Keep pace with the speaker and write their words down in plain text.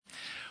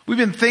We've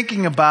been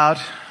thinking about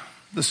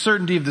the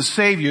certainty of the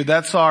Savior.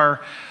 That's our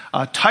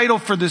title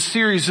for this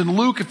series. And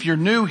Luke, if you're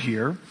new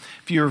here,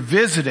 if you're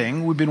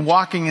visiting, we've been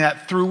walking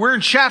that through. We're in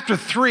chapter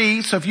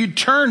 3, so if you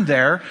turn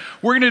there,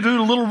 we're going to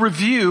do a little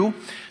review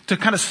to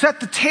kind of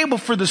set the table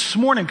for this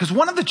morning. Because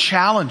one of the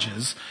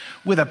challenges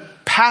with a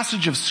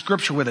passage of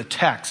Scripture, with a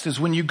text, is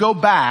when you go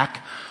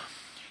back,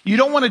 you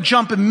don't want to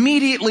jump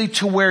immediately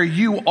to where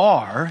you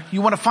are.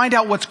 You want to find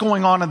out what's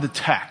going on in the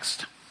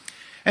text.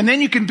 And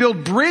then you can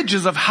build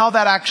bridges of how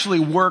that actually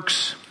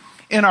works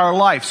in our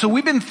life. So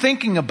we've been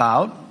thinking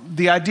about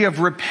the idea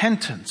of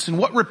repentance and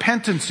what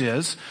repentance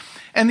is.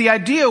 And the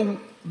idea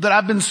that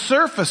I've been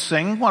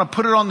surfacing, I want to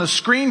put it on the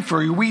screen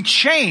for you. We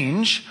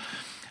change,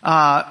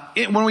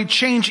 when we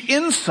change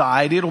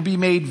inside, it'll be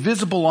made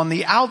visible on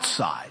the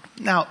outside.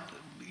 Now,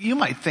 you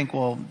might think,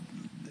 well,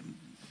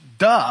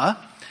 duh.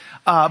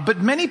 But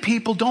many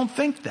people don't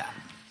think that.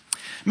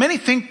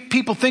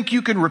 People think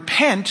you can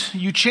repent,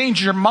 you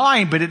change your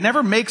mind, but it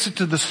never makes it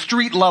to the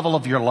street level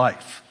of your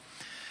life.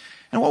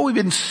 And what we've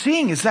been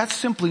seeing is that's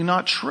simply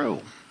not true.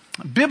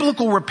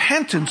 Biblical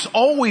repentance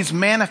always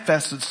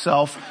manifests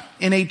itself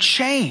in a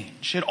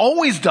change. It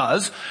always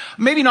does.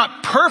 Maybe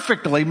not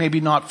perfectly, maybe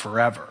not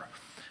forever,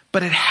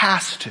 but it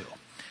has to.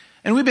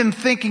 And we've been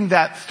thinking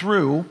that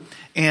through,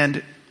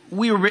 and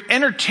we were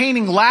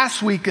entertaining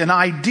last week an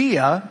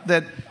idea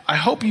that I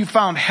hope you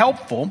found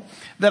helpful,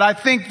 that I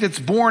think that's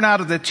born out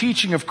of the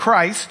teaching of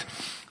Christ.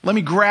 Let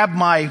me grab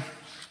my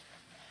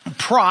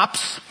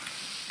props.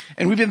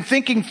 And we've been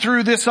thinking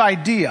through this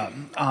idea.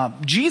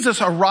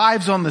 Jesus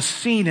arrives on the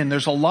scene, and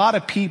there's a lot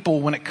of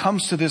people when it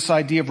comes to this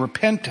idea of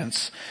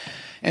repentance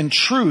and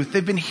truth.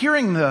 They've been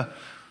hearing the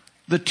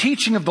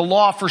teaching of the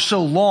law for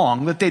so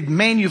long that they'd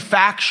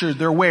manufactured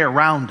their way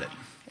around it.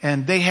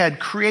 And they had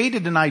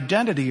created an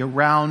identity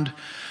around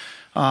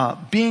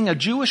being a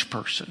Jewish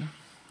person.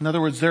 In other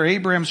words, they're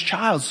Abraham's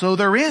child, so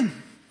they're in.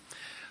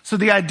 So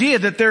the idea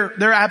that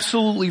they're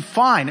absolutely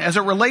fine. As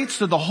it relates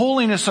to the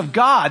holiness of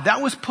God,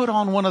 that was put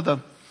on one of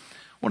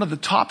the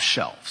top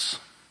shelves,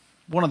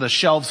 one of the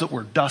shelves that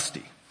were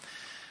dusty.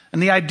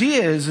 And the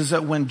idea is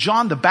that when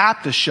John the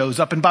Baptist shows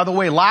up, and by the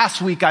way,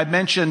 last week I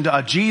mentioned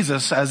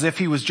Jesus as if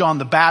he was John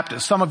the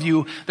Baptist. Some of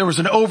you, there was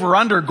an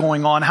over-under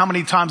going on how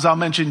many times I'll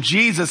mention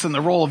Jesus in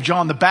the role of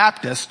John the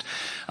Baptist.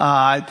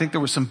 I think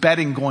there was some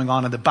betting going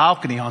on in the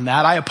balcony on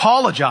that. I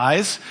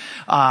apologize.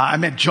 I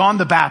meant John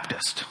the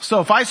Baptist. So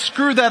if I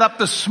screw that up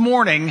this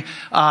morning,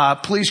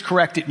 please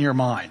correct it in your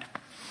mind.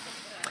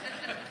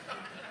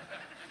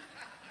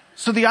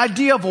 So the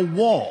idea of a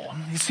wall.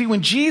 You see,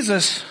 when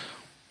Jesus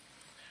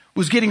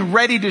was getting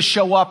ready to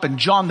show up and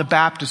John the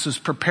Baptist is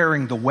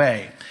preparing the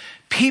way,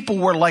 people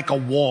were like a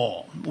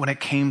wall when it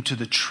came to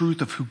the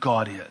truth of who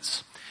God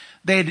is.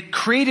 They had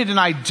created an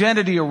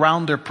identity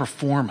around their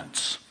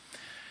performance.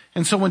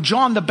 And so when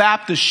John the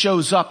Baptist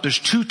shows up, there's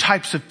two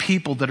types of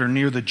people that are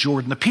near the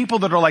Jordan. The people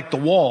that are like the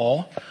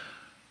wall,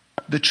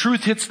 the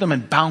truth hits them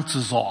and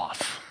bounces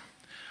off.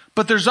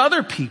 But there's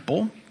other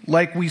people,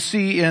 like we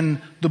see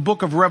in the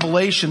book of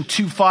Revelation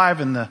 2:5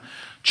 in the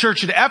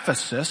church at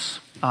Ephesus.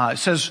 It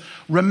says,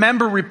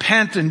 remember,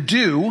 repent, and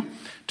do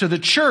to the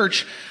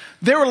church.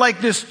 They were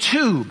like this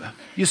tube.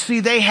 You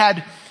see, they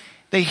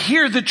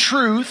hear the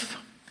truth,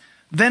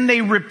 then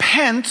they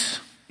repent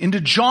into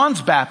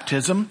John's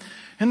baptism,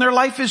 and their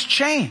life is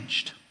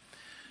changed.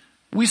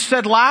 We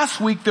said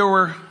last week there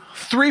were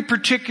three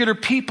particular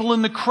people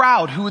in the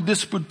crowd who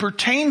this would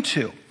pertain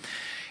to.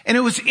 And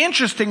it was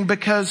interesting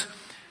because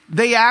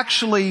they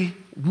actually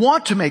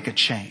want to make a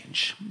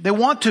change. They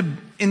want to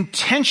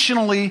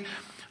intentionally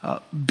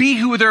be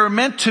who they're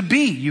meant to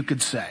be, you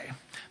could say.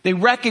 They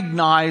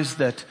recognize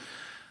that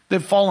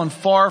they've fallen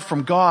far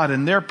from God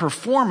and their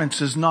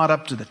performance is not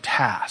up to the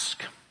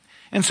task.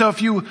 And so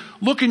if you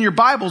look in your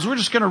Bibles, we're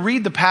just going to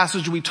read the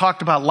passage we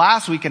talked about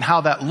last week and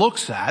how that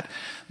looks at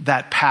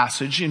that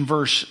passage in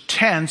verse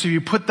 10. So you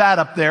put that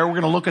up there. We're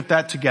going to look at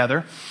that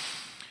together.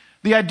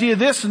 The idea of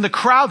this, and the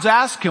crowds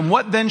asked him,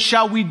 what then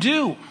shall we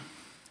do?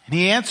 And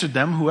he answered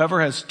them, whoever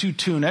has 2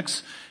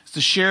 tunics is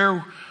to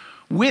share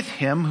with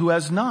him who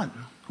has none.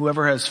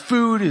 Whoever has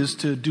food is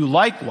to do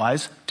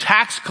likewise.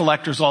 Tax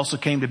collectors also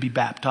came to be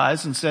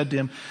baptized and said to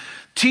him,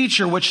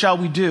 Teacher, what shall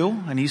we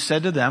do? And he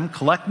said to them,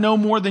 collect no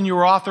more than you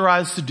are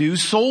authorized to do.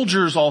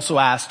 Soldiers also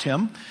asked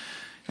him,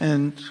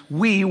 and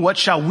what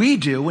shall we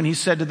do? And he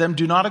said to them,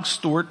 do not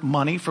extort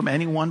money from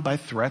anyone by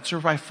threats or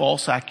by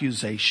false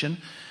accusation,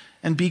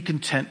 and be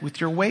content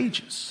with your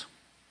wages.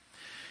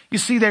 You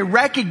see, they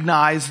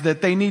recognized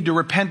that they need to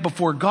repent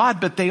before God,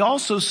 but they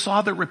also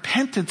saw that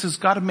repentance has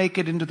got to make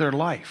it into their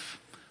life.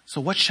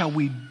 So what shall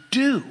we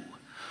do?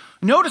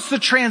 Notice the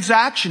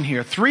transaction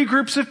here. 3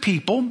 groups of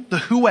people, the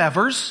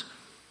whoever's,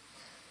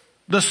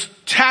 the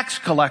tax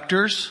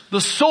collectors,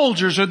 the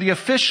soldiers, or the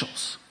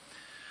officials.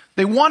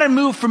 They want to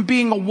move from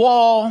being a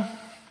wall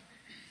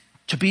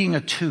to being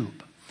a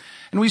tube.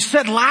 And we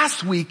said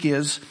last week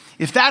is,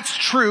 if that's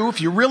true, if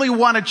you really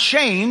want to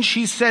change,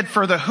 he said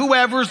for the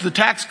whoever's, the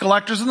tax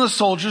collectors and the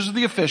soldiers or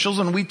the officials,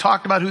 and we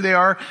talked about who they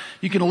are.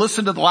 You can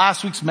listen to the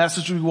last week's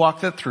message. We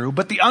walked that through.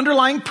 But the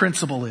underlying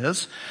principle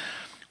is,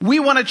 we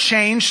want to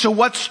change. So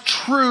what's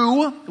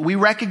true? We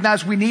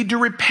recognize we need to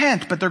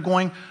repent, but they're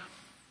going,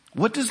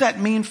 what does that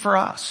mean for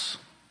us?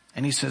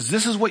 And he says,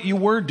 this is what you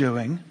were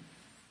doing.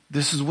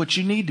 This is what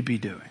you need to be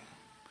doing.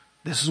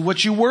 This is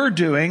what you were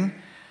doing.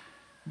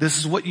 This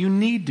is what you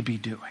need to be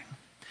doing.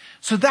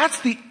 So that's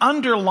the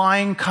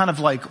underlying kind of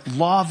like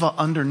lava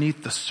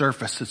underneath the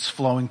surface that's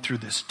flowing through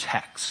this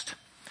text.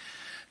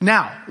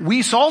 Now,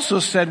 we also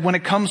said when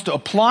it comes to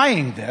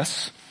applying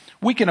this,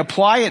 we can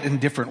apply it in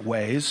different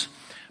ways.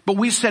 But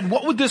we said,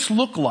 what would this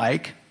look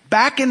like?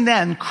 Back in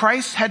then,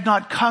 Christ had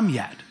not come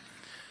yet.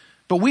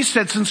 But we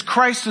said, since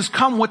Christ has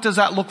come, what does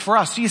that look for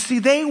us? You see,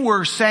 they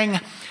were saying,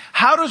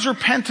 how does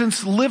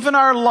repentance live in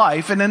our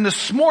life? And then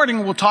this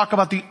morning we'll talk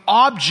about the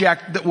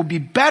object that will be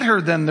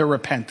better than their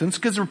repentance,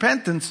 because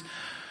repentance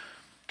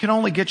can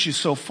only get you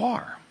so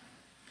far.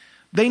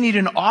 They need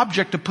an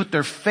object to put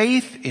their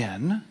faith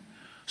in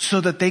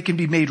so that they can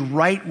be made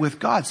right with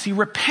God. See,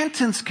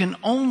 repentance can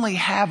only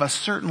have a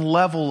certain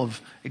level of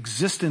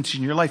existence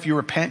in your life. You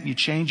repent and you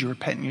change, you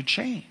repent and you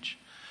change.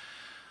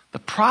 The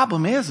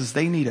problem is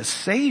they need a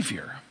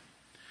Savior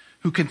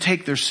who can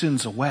take their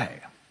sins away.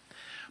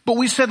 But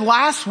we said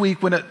last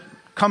week when it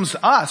comes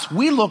to us,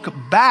 we look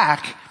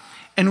back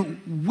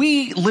and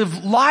we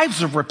live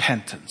lives of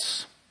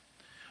repentance.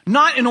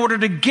 Not in order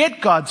to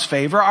get God's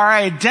favor. Our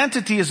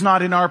identity is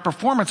not in our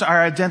performance.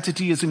 Our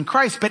identity is in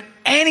Christ. But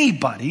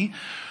anybody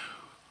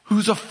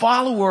who's a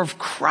follower of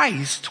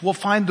Christ will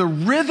find the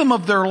rhythm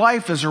of their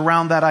life is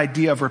around that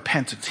idea of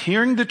repentance.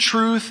 Hearing the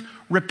truth,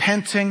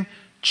 repenting,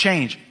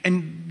 change.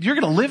 And you're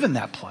going to live in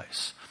that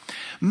place.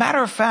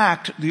 Matter of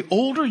fact, the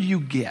older you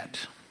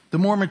get, the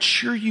more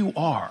mature you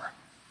are,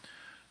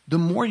 the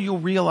more you'll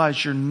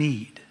realize your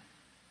need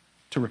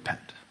to repent.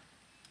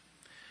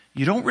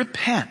 You don't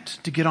repent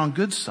to get on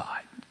good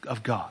side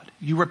of God.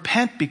 You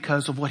repent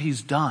because of what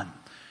he's done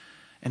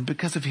and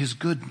because of his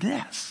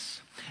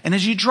goodness. And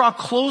as you draw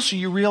closer,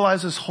 you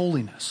realize his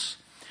holiness.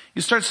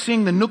 You start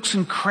seeing the nooks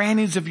and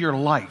crannies of your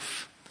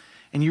life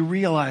and you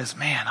realize,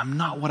 man, I'm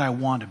not what I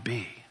want to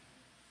be.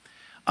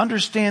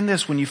 Understand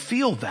this, when you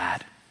feel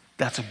that,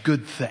 that's a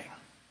good thing.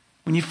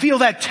 When you feel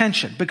that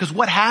tension, because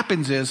what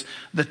happens is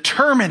the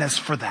terminus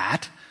for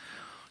that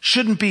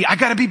shouldn't be, I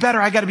gotta be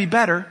better, I gotta be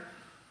better.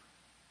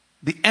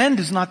 The end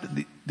is not,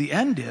 the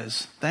end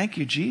is, thank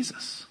you,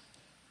 Jesus.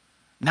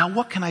 Now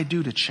what can I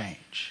do to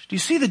change? Do you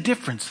see the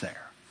difference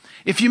there?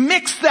 If you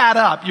mix that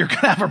up, you're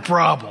gonna have a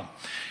problem.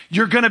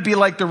 You're gonna be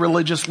like the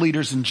religious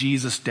leaders in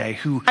Jesus' day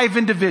who, 5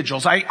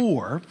 individuals,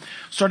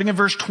 starting in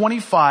verse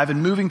 25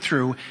 and moving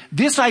through,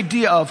 this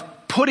idea of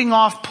putting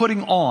off,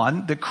 putting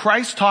on, that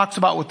Christ talks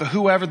about with the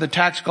whoever, the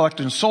tax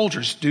collector and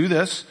soldiers. Do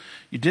this,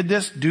 you did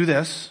this, do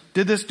this,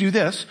 did this, do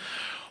this.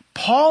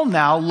 Paul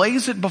now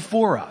lays it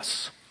before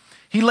us.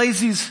 He lays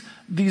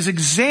these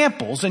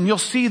examples, and you'll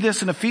see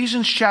this in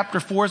Ephesians chapter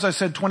 4, as I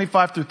said,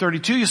 25 through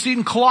 32. You see it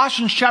in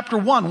Colossians chapter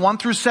 1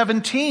 through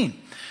 17.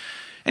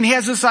 And he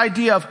has this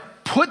idea of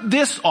put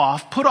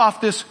off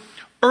this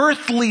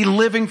earthly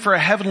living for a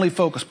heavenly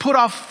focus. Put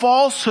off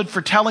falsehood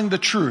for telling the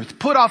truth.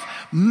 Put off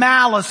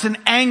malice and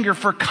anger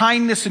for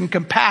kindness and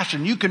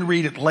compassion. You can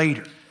read it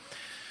later.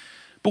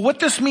 But what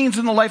this means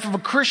in the life of a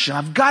Christian,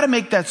 I've got to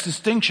make that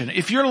distinction.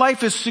 If your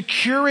life is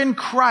secure in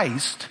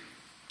Christ,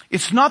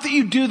 it's not that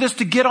you do this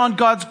to get on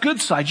God's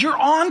good side. You're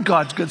on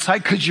God's good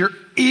side because you're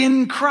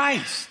in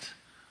Christ.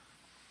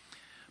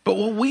 But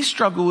what we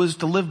struggle is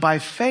to live by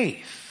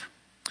faith.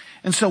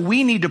 And so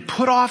we need to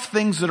put off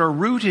things that are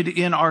rooted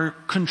in our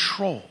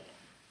control,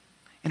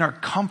 in our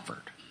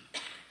comfort,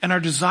 and our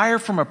desire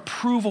from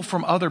approval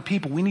from other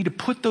people. We need to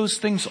put those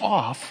things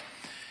off,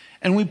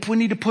 and we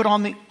need to put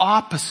on the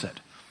opposite.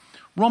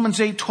 Romans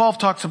 8:12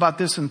 talks about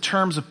this in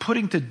terms of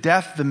putting to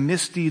death the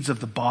misdeeds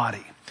of the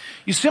body.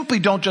 You simply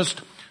don't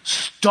just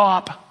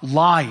stop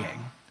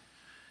lying.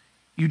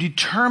 You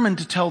determine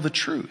to tell the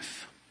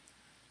truth.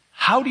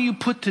 How do you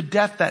put to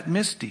death that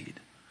misdeed?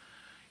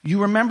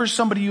 You remember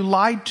somebody you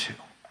lied to,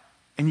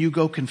 and you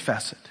go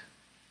confess it.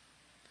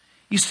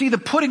 You see, the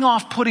putting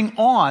off, putting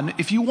on,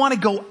 if you want to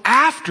go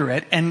after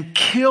it and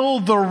kill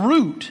the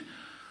root,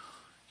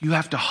 you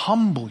have to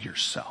humble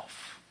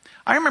yourself.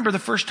 I remember the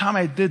first time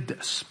I did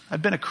this.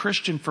 I'd been a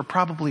Christian for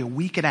probably a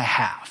week and a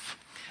half.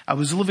 I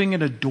was living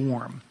in a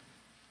dorm.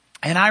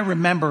 And I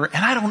remember,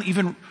 and I don't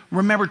even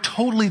remember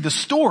totally the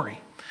story.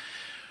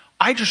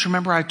 I just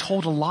remember I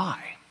told a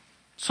lie,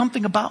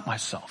 something about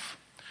myself,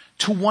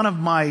 to one of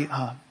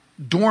my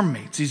dorm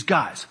mates, these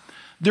guys.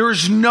 There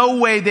is no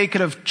way they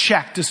could have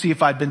checked to see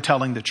if I'd been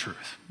telling the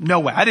truth.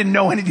 No way. I didn't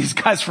know any of these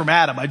guys from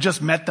Adam. I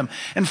just met them.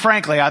 And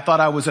frankly, I thought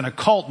I was in a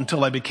cult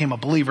until I became a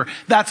believer.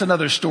 That's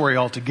another story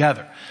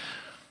altogether.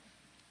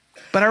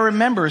 But I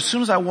remember as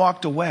soon as I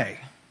walked away,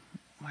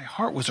 my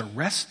heart was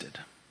arrested.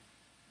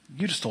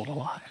 You just told a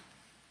lie.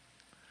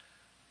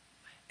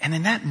 And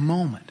in that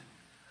moment,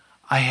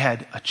 I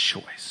had a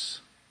choice.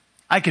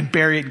 I can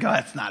bury it and go,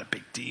 that's not a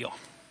big deal.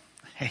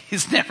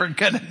 He's never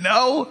going to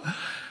know.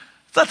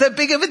 It's not that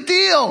big of a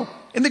deal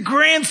in the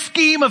grand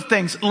scheme of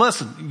things.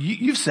 Listen,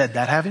 you've said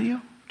that, haven't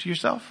you, to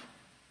yourself?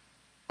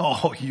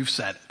 Oh, you've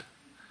said it.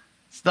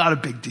 It's not a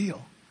big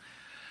deal.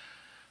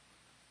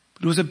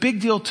 But it was a big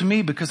deal to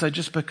me because I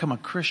just become a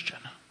Christian.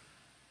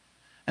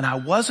 And I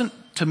wasn't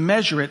to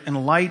measure it in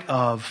light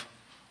of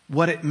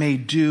what it may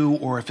do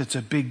or if it's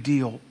a big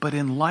deal, but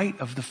in light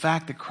of the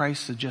fact that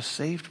Christ had just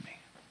saved me.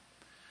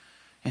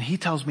 And he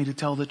tells me to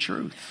tell the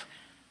truth.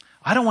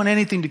 I don't want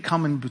anything to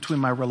come in between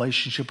my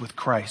relationship with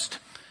Christ.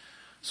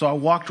 So I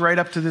walked right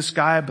up to this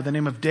guy by the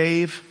name of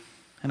Dave,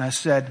 and I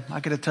said, I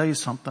got to tell you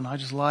something. I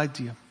just lied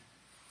to you.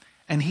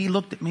 And he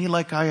looked at me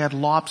like I had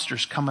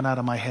lobsters coming out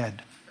of my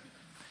head.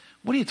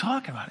 What are you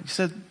talking about? He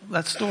said,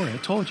 that story, I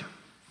told you.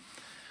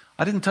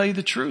 I didn't tell you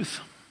the truth.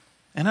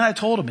 And then I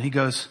told him, and he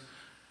goes,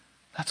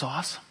 that's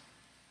awesome.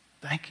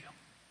 Thank you.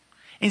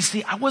 And you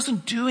see, I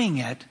wasn't doing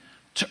it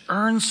to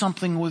earn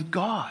something with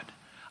God.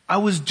 I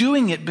was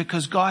doing it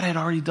because God had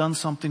already done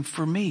something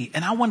for me.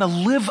 And I want to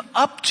live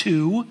up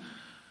to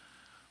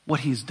what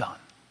he's done.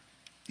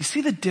 You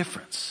see the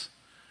difference?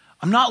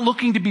 I'm not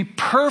looking to be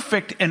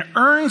perfect and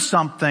earn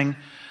something.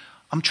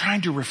 I'm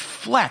trying to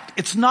reflect.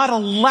 It's not a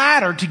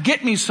ladder to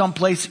get me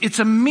someplace. It's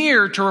a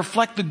mirror to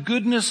reflect the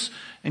goodness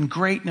and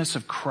greatness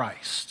of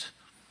Christ.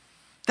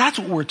 That's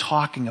what we're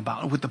talking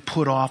about with the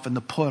put off and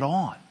the put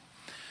on.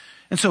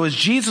 And so as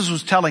Jesus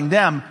was telling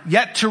them,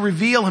 yet to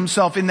reveal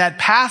himself in that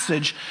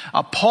passage,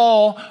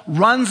 Paul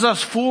runs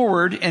us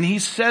forward and he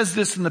says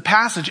this in the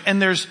passage.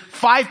 And there's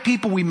 5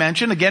 people we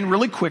mentioned, again,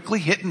 really quickly,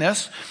 hitting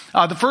this.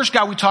 The first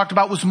guy we talked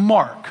about was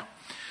Mark.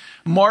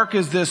 Mark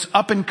is this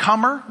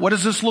up-and-comer. What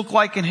does this look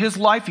like in his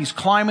life? He's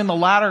climbing the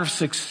ladder of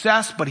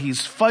success, but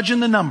he's fudging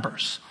the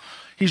numbers.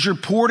 He's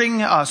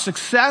reporting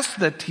success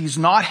that he's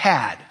not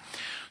had.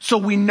 So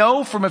we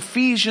know from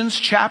Ephesians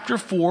chapter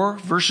 4,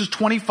 verses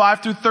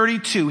 25 through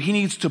 32, he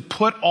needs to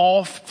put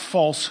off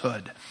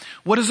falsehood.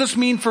 What does this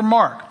mean for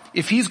Mark?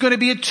 If he's going to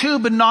be a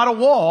tube and not a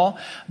wall,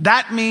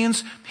 that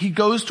means he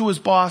goes to his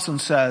boss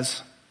and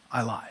says,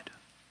 I lied.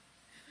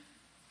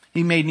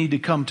 He may need to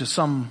come to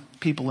some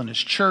people in his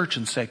church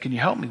and say, can you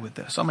help me with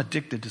this? I'm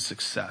addicted to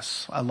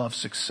success. I love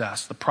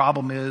success. The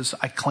problem is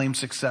I claim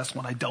success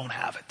when I don't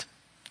have it.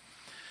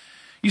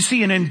 You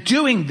see, and in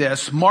doing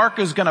this, Mark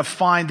is going to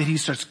find that he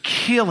starts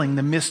killing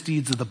the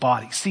misdeeds of the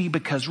body. See,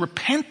 because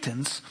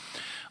repentance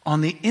on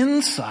the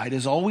inside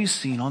is always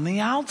seen on the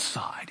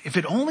outside. If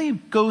it only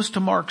goes to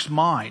Mark's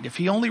mind, if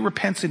he only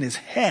repents in his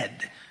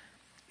head,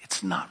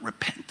 it's not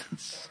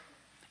repentance.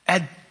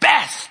 At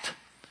best,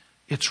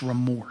 it's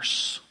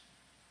remorse.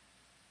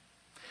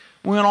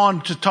 We went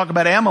on to talk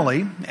about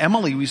Emily.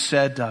 Emily, we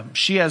said,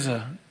 she has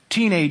a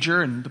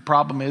teenager, and the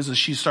problem is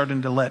she's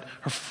starting to let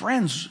her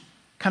friends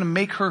kind of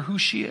make her who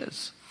she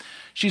is.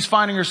 She's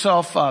finding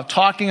herself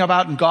talking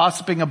about and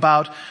gossiping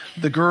about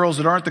the girls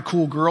that aren't the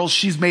cool girls.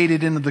 She's made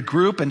it into the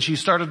group, and she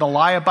started to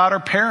lie about her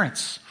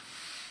parents.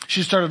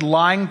 She started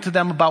lying to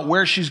them about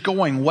where she's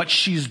going, what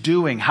she's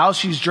doing, how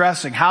she's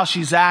dressing, how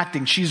she's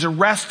acting. She's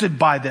arrested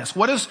by this.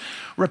 What does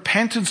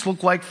repentance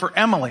look like for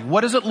Emily?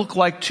 What does it look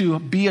like to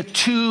be a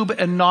tube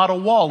and not a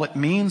wall? It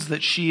means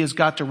that she has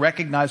got to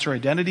recognize her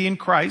identity in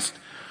Christ,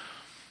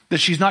 that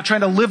she's not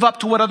trying to live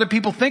up to what other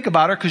people think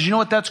about her, because you know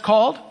what that's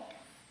called?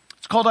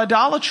 It's called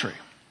idolatry.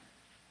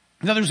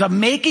 In other words, I'm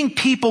making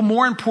people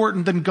more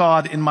important than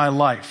God in my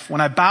life.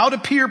 When I bow to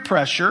peer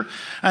pressure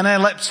and I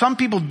let some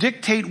people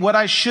dictate what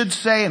I should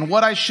say and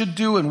what I should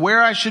do and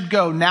where I should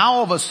go, now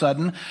all of a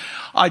sudden,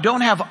 I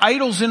don't have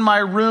idols in my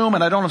room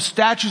and I don't have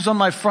statues on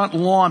my front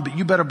lawn, but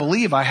you better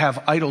believe I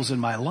have idols in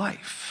my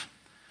life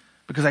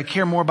because I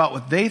care more about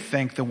what they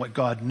think than what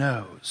God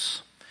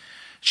knows.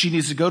 She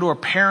needs to go to her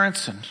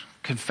parents and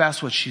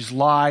confess what she's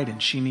lied,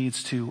 and she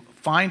needs to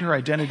find her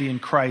identity in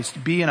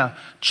Christ, be in a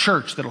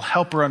church that'll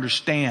help her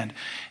understand,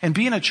 and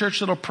be in a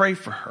church that'll pray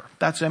for her.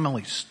 That's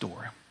Emily's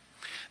story.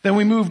 Then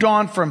we moved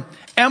on from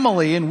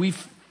Emily, and we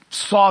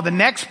saw the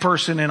next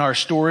person in our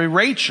story,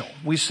 Rachel.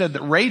 We said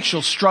that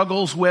Rachel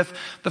struggles with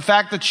the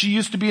fact that she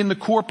used to be in the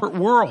corporate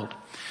world.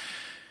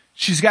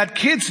 She's got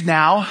kids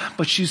now,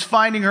 but she's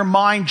finding her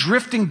mind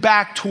drifting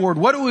back toward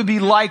what it would be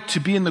like to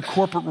be in the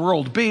corporate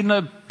world,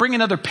 bring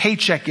another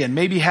paycheck in,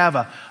 maybe have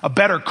a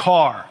better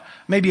car,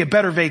 maybe a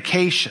better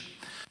vacation.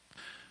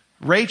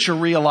 Rachel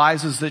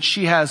realizes that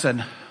she has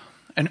an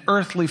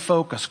earthly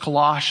focus,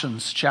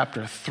 Colossians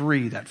chapter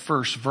 3, that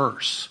first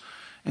verse,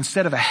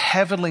 instead of a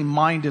heavenly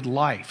minded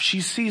life.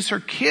 She sees her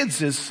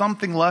kids as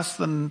something less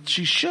than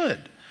she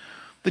should.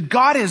 That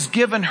God has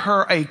given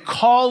her a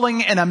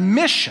calling and a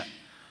mission.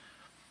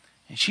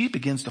 And she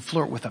begins to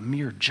flirt with a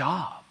mere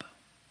job.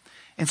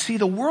 And see,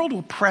 the world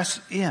will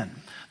press in.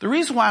 The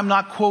reason why I'm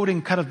not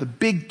quoting kind of the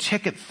big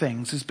ticket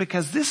things is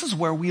because this is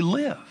where we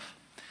live.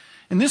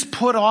 And this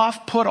put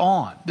off, put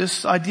on,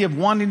 this idea of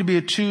wanting to be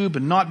a tube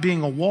and not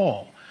being a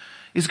wall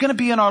is going to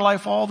be in our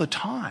life all the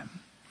time.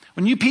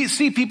 When you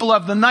see people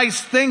have the nice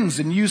things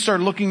and you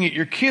start looking at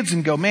your kids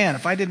and go, man,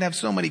 if I didn't have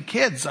so many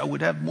kids, I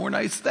would have more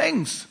nice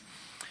things.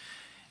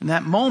 In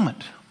that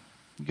moment,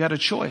 You got a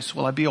choice.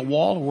 Will I be a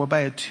wall or will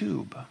I be a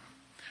tube?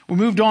 We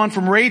moved on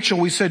from Rachel.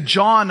 We said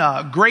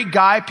John, great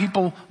guy.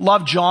 People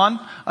love John.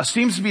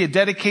 Seems to be a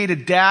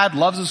dedicated dad,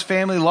 loves his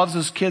family, loves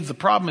his kids. The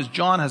problem is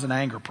John has an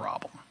anger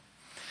problem.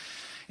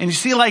 And you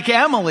see, like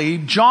Emily,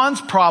 John's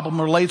problem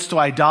relates to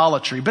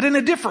idolatry, but in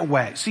a different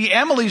way. See,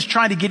 Emily's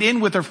trying to get in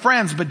with her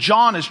friends, but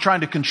John is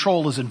trying to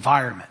control his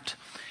environment.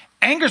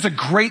 Anger is a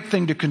great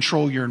thing to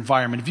control your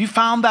environment. Have you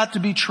found that to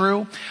be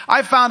true?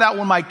 I found out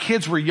when my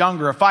kids were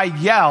younger, if I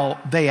yell,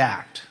 they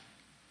act.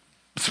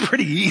 It's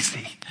pretty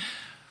easy.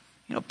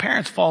 You know,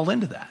 parents fall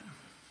into that.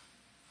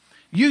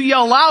 You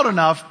yell loud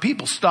enough,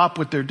 people stop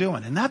what they're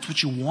doing, and that's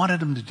what you wanted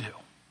them to do.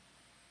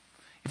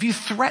 If you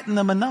threaten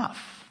them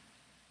enough,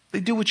 they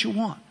do what you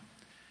want.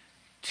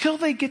 Till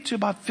they get to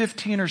about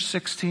 15 or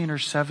 16 or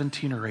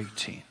 17 or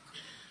 18.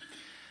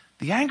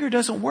 The anger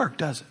doesn't work,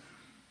 does it?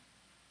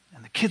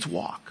 And the kids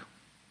walk.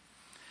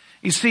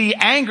 You see,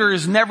 anger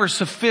is never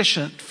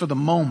sufficient for the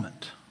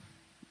moment.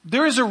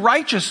 There is a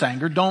righteous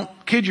anger. Don't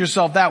kid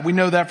yourself that. We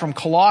know that from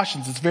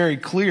Colossians. It's very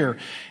clear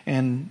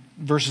in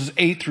verses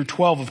 8 through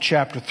 12 of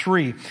chapter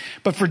 3.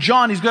 But for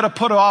John, he's got to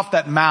put off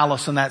that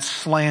malice and that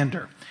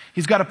slander.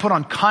 He's got to put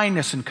on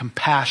kindness and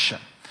compassion.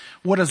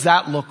 What does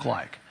that look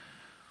like?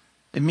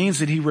 It means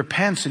that he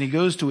repents and he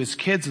goes to his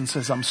kids and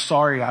says, I'm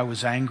sorry I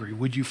was angry.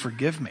 Would you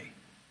forgive me?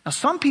 Now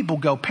some people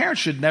go,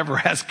 parents should never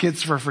ask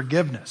kids for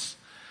forgiveness.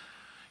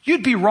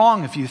 You'd be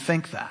wrong if you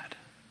think that.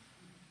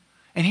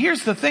 And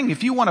here's the thing,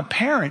 if you want to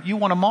parent, you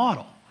want to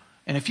model.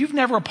 And if you've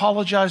never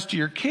apologized to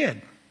your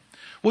kid,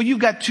 well, you've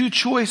got two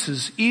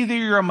choices. Either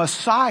you're a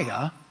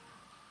Messiah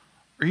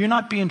or you're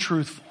not being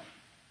truthful.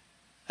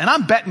 And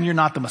I'm betting you're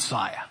not the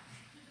Messiah.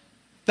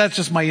 That's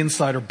just my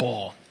insider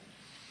ball.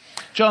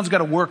 John's got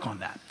to work on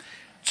that.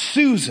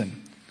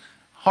 Susan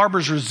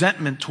harbors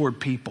resentment toward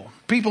people.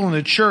 People in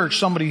the church,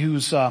 somebody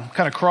who's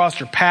kind of crossed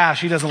her path,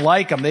 she doesn't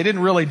like them. They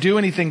didn't really do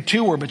anything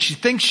to her, but she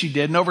thinks she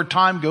did. And over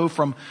time go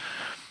from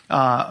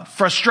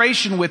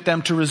frustration with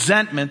them to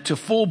resentment to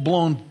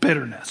full-blown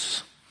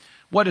bitterness.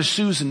 What does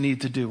Susan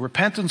need to do?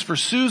 Repentance for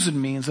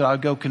Susan means that I'll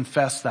go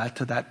confess that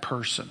to that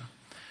person.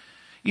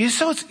 You know,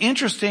 so it's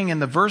interesting in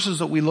the verses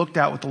that we looked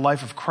at with the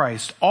life of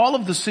Christ, all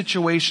of the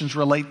situations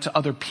relate to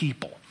other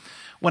people.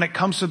 When it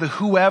comes to the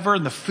whoever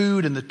and the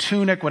food and the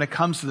tunic, when it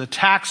comes to the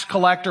tax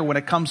collector, when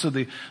it comes to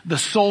the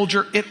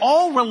soldier, it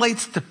all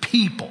relates to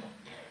people,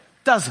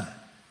 doesn't it?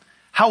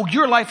 How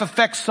your life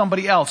affects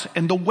somebody else.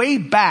 And the way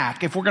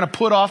back, if we're going to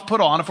put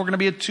on, if we're going to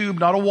be a tube,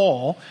 not a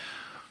wall,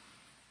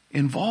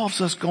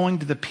 involves us going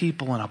to the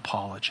people and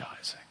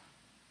apologizing.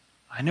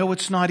 I know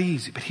it's not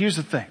easy, but here's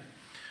the thing.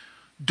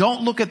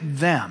 Don't look at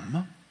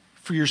them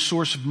for your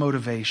source of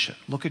motivation.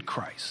 Look at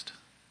Christ.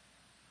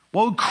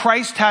 What would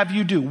Christ have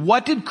you do?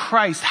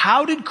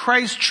 How did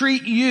Christ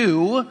treat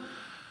you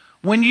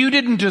when you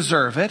didn't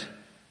deserve it?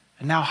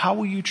 And now how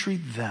will you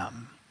treat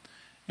them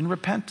in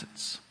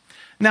repentance?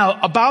 Now,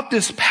 about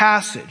this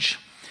passage,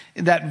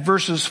 that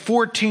verses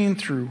 10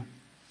 through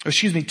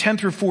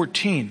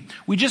 14,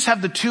 we just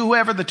have the two,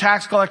 whoever, the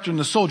tax collector and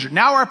the soldier.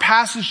 Now our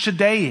passage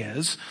today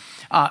is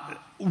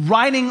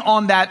riding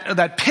on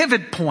that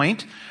pivot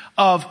point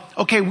of,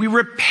 okay, we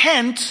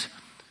repent,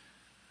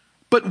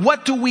 but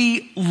what do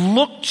we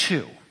look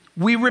to?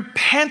 We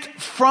repent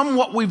from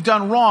what we've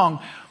done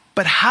wrong,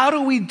 but how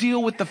do we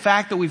deal with the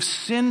fact that we've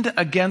sinned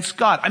against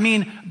God? I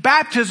mean,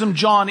 baptism,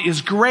 John,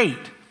 is great.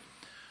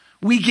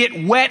 We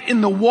get wet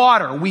in the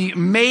water. We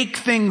make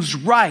things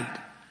right.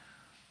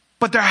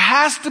 But there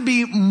has to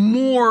be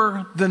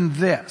more than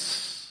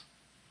this.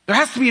 There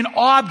has to be an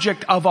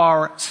object of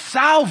our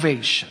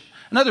salvation.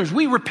 In other words,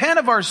 we repent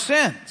of our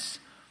sins.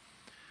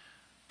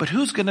 But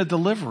who's going to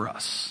deliver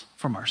us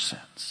from our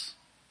sins?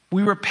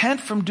 We repent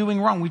from doing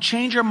wrong. We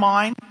change our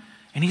mind,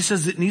 and he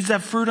says it needs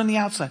that fruit on the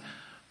outside.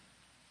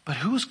 But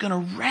who's going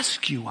to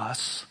rescue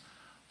us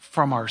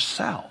from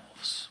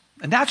ourselves?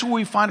 And that's where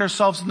we find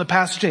ourselves in the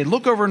passage today.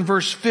 Look over in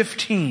verse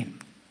 15.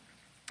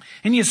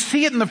 And you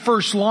see it in the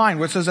first line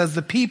where it says, as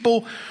the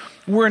people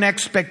were in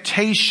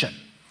expectation.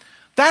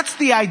 That's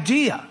the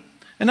idea.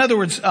 In other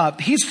words,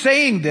 he's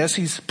saying this,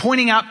 he's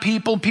pointing out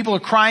people are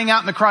crying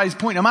out in the crowd, he's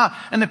pointing them out.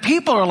 And the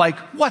people are like,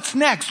 what's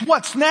next?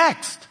 What's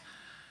next?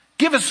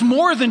 Give us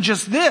more than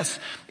just this.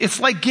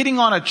 It's like getting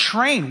on a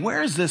train.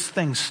 Where is this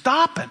thing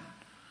stopping?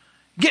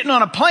 Getting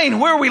on a plane,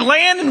 where are we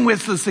landing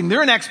with this thing?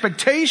 They're in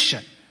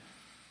expectation.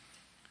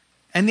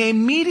 And they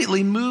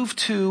immediately move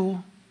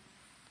to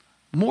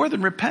more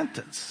than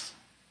repentance.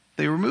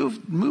 They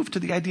move to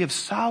the idea of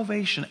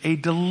salvation, a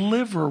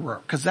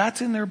deliverer, because that's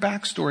in their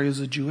backstory as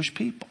a Jewish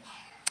people.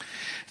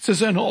 It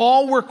says, and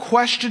all were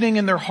questioning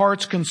in their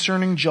hearts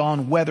concerning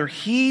John whether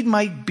he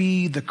might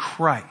be the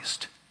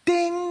Christ.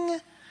 Ding!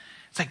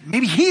 It's like,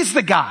 maybe he's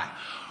the guy.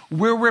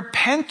 We're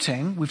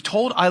repenting. We've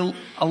told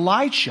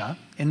Elijah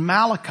in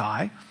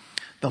Malachi,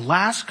 the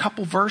last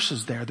couple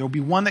verses there'll be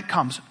one that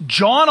comes.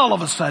 John all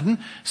of a sudden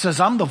says,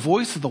 I'm the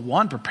voice of the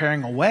one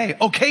preparing a way.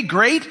 Okay,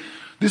 great.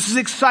 This is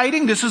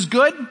exciting. This is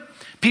good.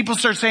 People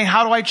start saying,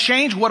 how do I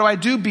change? What do I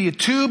do? Be a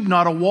tube,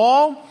 not a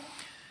wall.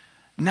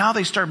 Now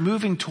they start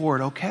moving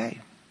toward, okay,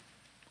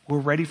 we're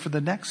ready for the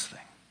next thing.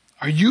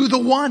 Are you the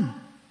one?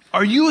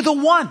 Are you the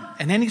one?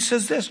 And then he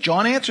says this,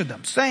 John answered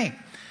them, saying,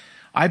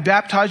 I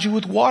baptize you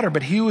with water,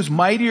 but he who is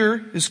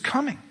mightier is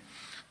coming,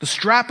 the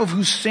strap of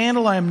whose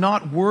sandal I am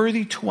not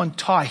worthy to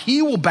untie.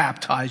 He will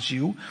baptize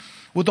you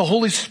with the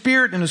Holy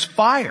Spirit and his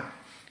fire.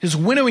 His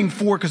winnowing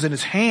fork is in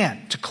his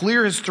hand to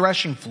clear his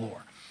threshing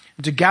floor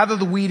and to gather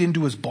the wheat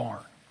into his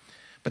barn.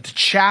 But the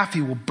chaff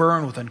he will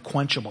burn with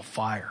unquenchable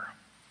fire.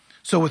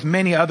 So with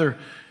many other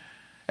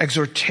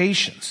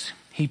exhortations,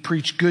 he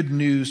preached good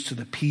news to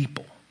the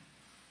people.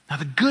 Now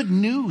the good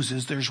news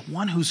is there's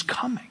one who's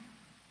coming.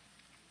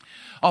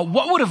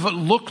 What would have it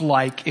looked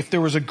like if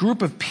there was a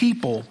group of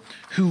people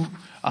who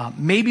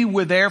maybe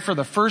were there for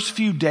the first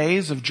few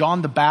days of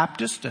John the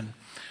Baptist and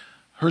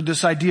heard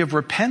this idea of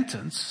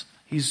repentance?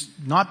 He's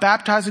not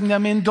baptizing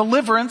them in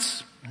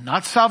deliverance,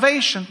 not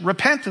salvation,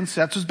 repentance,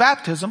 that's his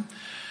baptism.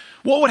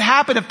 What would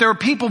happen if there were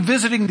people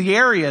visiting the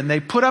area and they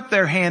put up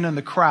their hand in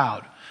the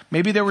crowd?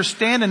 Maybe they were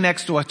standing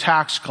next to a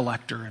tax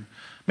collector, and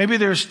maybe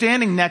they were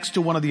standing next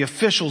to one of the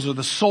officials or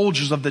the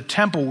soldiers of the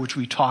temple, which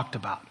we talked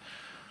about.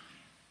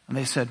 And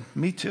they said,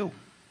 me too.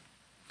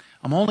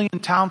 I'm only in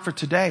town for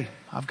today.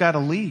 I've got to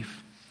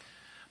leave.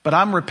 But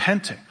I'm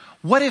repenting.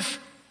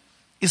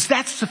 Is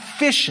that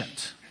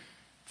sufficient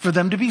for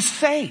them to be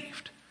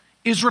saved?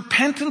 Is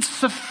repentance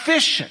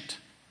sufficient?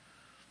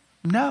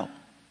 No.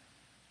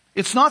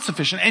 It's not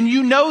sufficient. And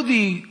you know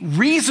the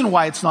reason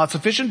why it's not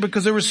sufficient,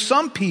 because there were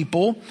some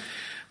people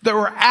that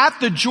were at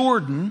the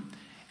Jordan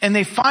and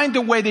they find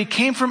a way. They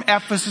came from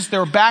Ephesus. They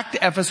were back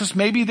to Ephesus.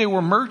 Maybe they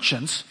were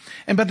merchants.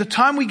 And by the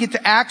time we get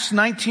to Acts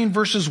 19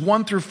 verses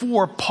 1 through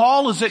 4,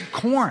 Paul is at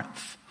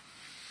Corinth.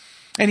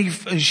 And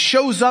he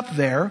shows up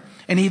there,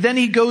 and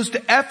he goes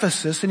to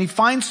Ephesus and he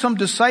finds some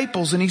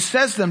disciples and he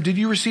says to them, did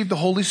you receive the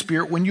Holy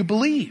Spirit when you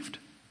believed?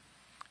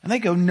 And they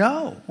go,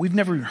 no, we've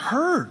never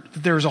heard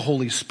that there is a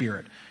Holy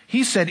Spirit.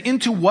 He said,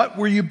 into what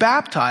were you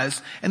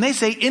baptized? And they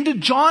say, into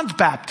John's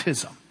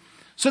baptism.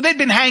 So they'd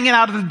been hanging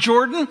out of the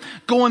Jordan,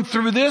 going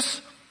through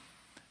this.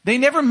 They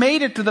never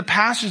made it to the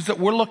passage that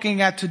we're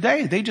looking at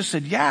today. They just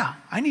said, yeah,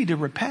 I need to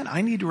repent.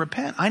 I need to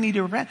repent. I need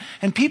to repent.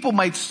 And people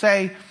might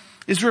say,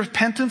 is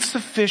repentance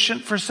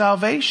sufficient for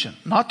salvation?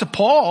 Not to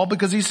Paul,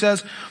 because he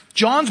says,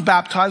 John's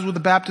baptized with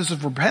the baptism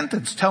of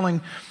repentance,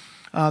 telling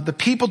the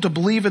people to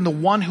believe in the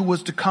one who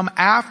was to come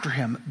after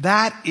him.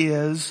 That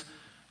is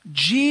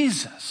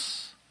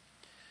Jesus.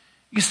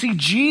 You see,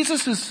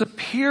 Jesus is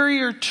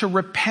superior to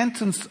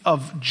repentance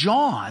of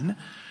John,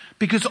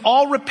 because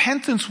all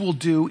repentance will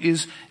do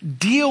is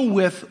deal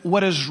with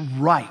what is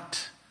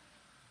right,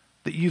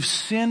 that you've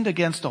sinned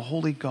against a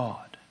holy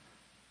God.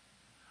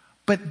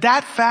 But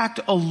that fact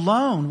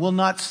alone will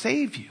not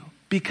save you,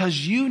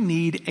 because you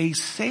need a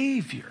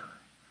Savior.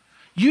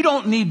 You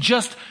don't need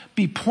just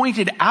be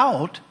pointed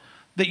out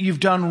that you've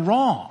done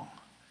wrong.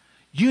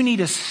 You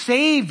need a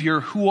Savior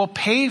who will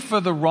pay for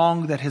the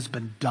wrong that has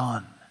been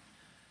done.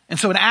 And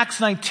so in Acts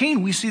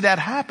 19, we see that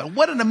happen.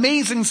 What an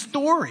amazing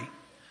story.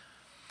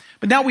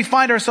 But now we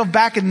find ourselves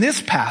back in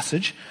this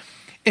passage.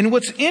 And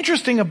what's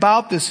interesting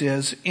about this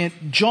is, in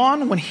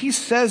John, when he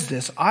says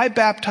this, I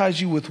baptize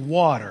you with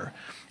water,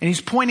 and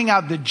he's pointing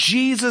out that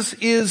Jesus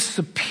is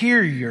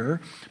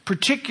superior,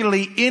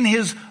 particularly in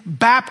his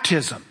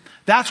baptism.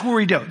 That's where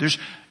we go. There's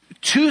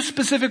two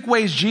specific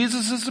ways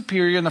Jesus is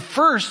superior. And the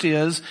first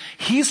is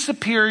he's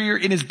superior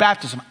in his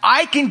baptism.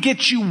 I can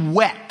get you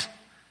wet.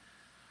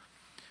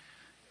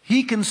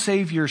 He can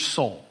save your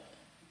soul.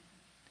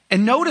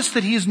 And notice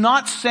that he's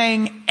not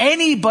saying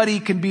anybody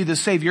can be the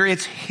Savior.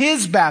 It's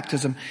his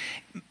baptism.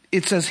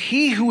 It says,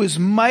 he who is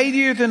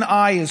mightier than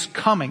I is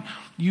coming.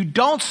 You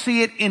don't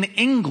see it in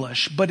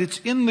English, but it's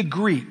in the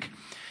Greek.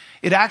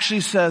 It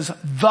actually says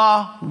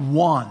the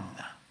one.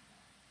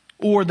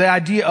 Or the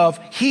idea of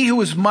he who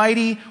is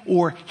mighty,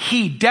 or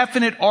he,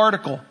 definite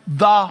article.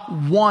 The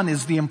one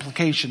is the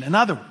implication. In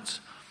other words,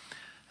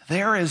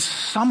 there is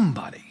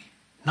somebody,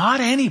 not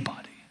anybody.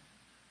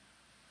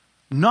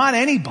 Not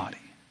anybody.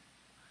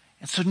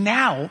 And so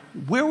now,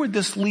 where would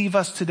this leave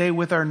us today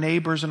with our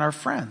neighbors and our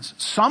friends?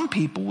 Some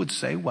people would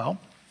say, well,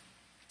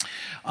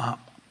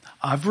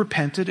 I've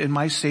repented and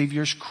my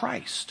Savior's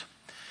Christ.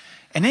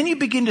 And then you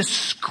begin to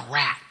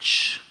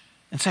scratch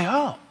and say,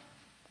 oh,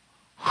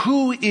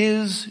 who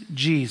is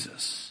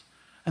Jesus?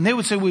 And they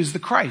would say, well, he's the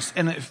Christ.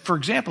 And for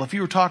example, if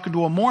you were talking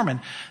to a Mormon,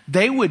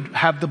 they would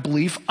have the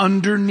belief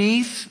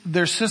underneath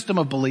their system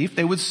of belief.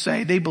 They would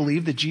say they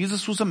believe that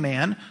Jesus was a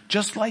man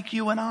just like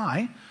you and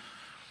I,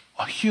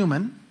 a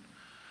human.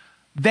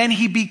 Then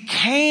he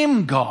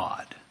became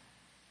God.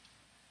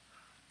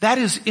 That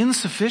is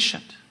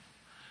insufficient,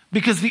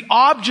 because the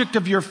object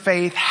of your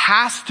faith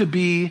has to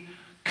be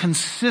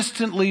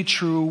consistently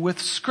true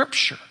with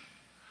Scripture.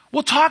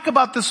 We'll talk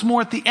about this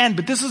more at the end,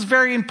 but this is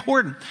very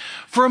important.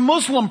 For a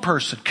Muslim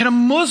person, can a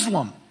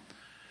Muslim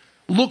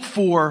look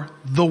for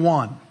the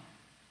one?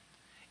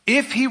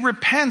 If he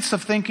repents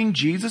of thinking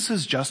Jesus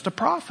is just a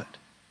prophet.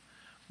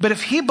 But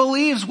if he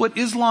believes what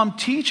Islam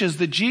teaches,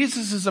 that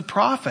Jesus is a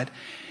prophet,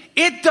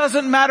 it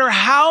doesn't matter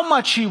how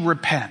much he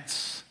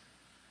repents.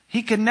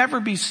 he can never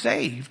be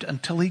saved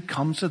until he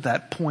comes to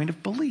that point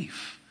of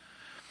belief.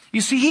 You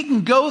see, he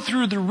can go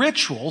through the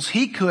rituals.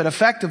 He could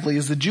effectively,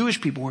 as the Jewish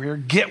people were here,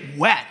 get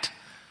wet.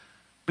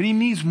 But he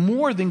needs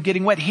more than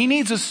getting wet. He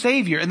needs a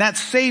Savior, and that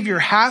Savior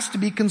has to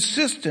be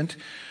consistent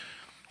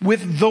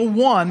with the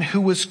one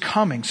who is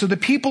coming. So the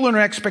people are in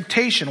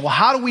expectation. Well,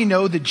 how do we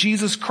know that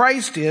Jesus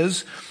Christ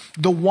is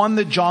the one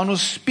that John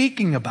was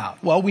speaking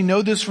about? Well, we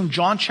know this from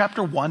John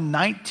chapter 1,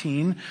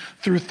 19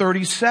 through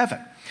 37.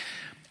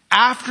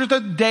 After the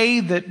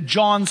day that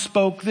John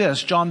spoke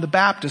this, John the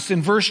Baptist,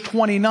 in verse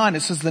 29,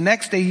 it says, the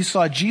next day he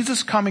saw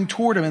Jesus coming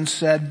toward him and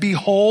said,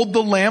 behold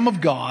the Lamb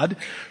of God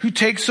who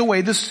takes away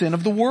the sin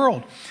of the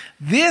world.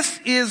 This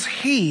is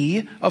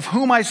he of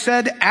whom I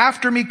said,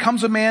 after me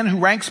comes a man who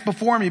ranks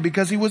before me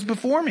because he was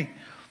before me.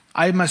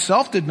 I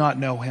myself did not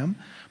know him,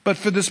 but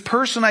for this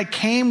person I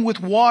came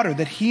with water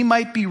that he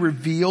might be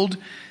revealed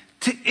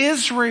to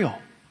Israel.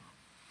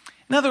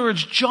 In other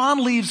words,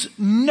 John leaves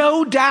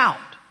no doubt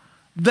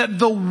that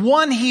the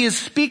one he is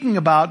speaking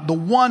about, the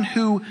one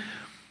who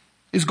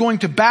is going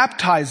to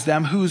baptize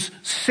them, whose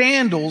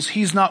sandals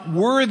he's not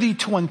worthy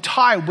to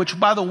untie, which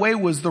by the way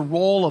was the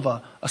role of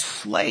a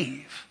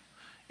slave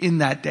in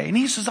that day. And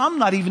he says, I'm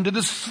not even to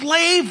the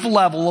slave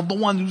level of the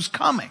one who's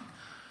coming.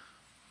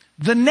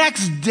 The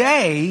next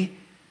day,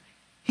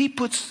 he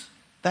puts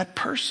that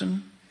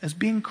person as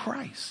being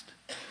Christ.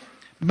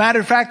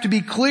 Matter of fact, to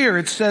be clear,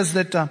 it says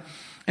that,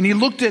 and he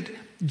looked at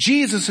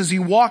Jesus as he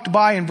walked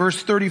by in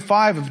verse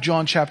 35 of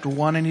John chapter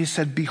 1, and he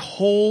said,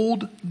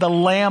 behold the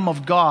Lamb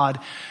of God.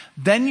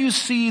 Then you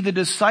see the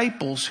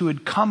disciples who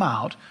had come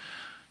out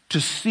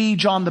to see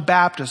John the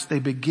Baptist, they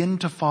begin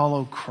to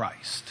follow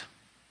Christ.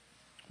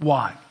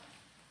 Why?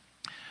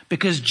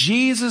 Because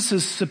Jesus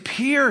is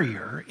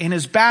superior in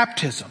his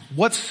baptism.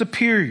 What's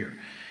superior?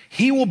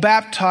 He will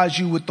baptize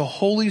you with the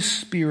Holy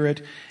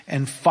Spirit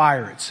and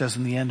fire, it says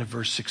in the end of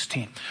verse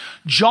 16.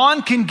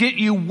 John can get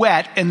you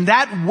wet, and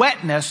that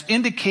wetness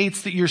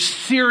indicates that you're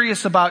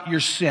serious about your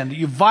sin, that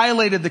you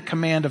violated the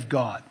command of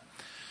God.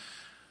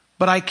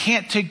 But I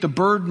can't take the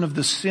burden of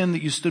the sin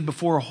that you stood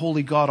before a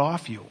holy God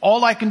off you.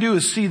 All I can do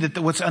is see that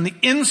what's on the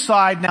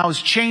inside now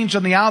is changed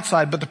on the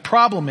outside, but the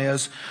problem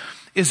is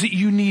that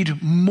you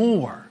need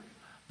more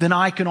than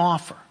I can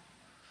offer.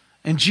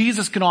 And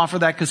Jesus can offer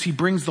that because he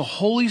brings the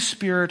Holy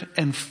Spirit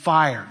and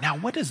fire. Now,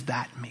 what does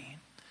that mean?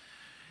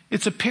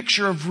 It's a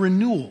picture of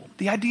renewal.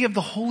 The idea of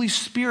the Holy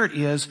Spirit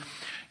is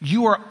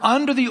you are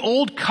under the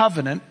old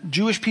covenant.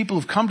 Jewish people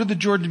have come to the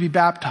Jordan to be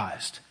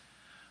baptized.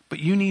 But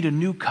you need a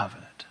new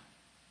covenant.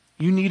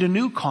 You need a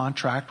new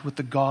contract with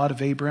the God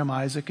of Abraham,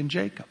 Isaac, and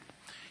Jacob.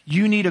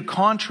 You need a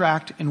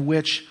contract in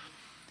which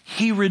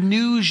he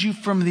renews you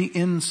from the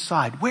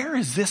inside. Where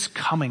is this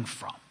coming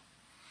from?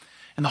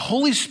 And the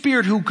Holy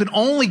Spirit, who can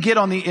only get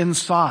on the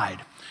inside,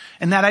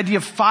 and that idea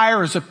of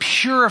fire is a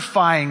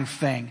purifying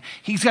thing.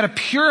 He's got to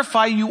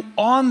purify you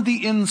on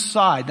the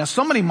inside. Now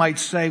somebody might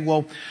say,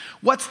 well,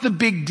 what's the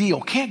big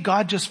deal? Can't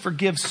God just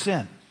forgive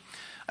sin?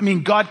 I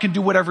mean, God can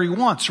do whatever he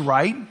wants,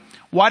 right?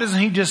 Why doesn't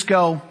he just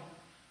go,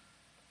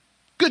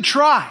 good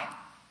try.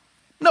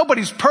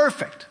 Nobody's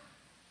perfect.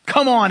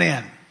 Come on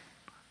in.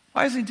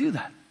 Why does he do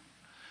that?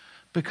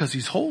 Because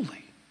he's holy.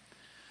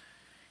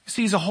 You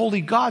see, he's a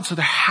holy God, so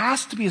there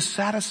has to be a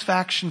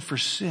satisfaction for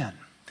sin.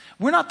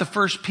 We're not the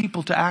first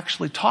people to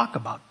actually talk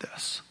about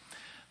this.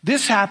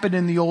 This happened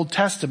in the Old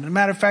Testament. As a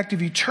matter of fact,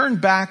 if you turn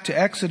back to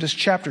Exodus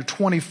chapter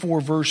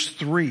 24, verse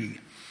 3,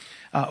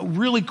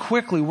 really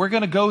quickly, we're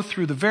going to go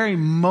through the very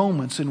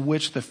moments in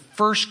which the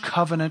first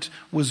covenant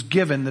was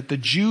given that the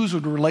Jews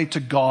would relate to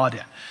God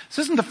in. This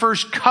isn't the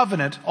first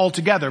covenant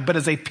altogether, but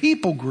as a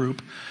people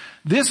group,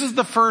 this is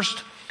the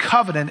first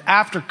covenant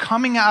after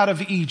coming out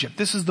of Egypt.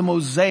 This is the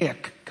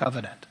Mosaic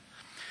covenant.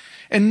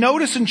 And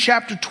notice in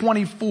chapter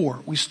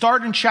 24, we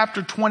start in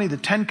chapter 20, the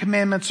 10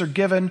 commandments are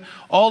given,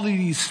 all of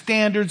these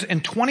standards.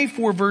 And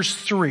 24 verse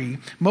 3,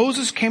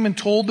 Moses came and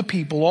told the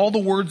people all the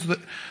words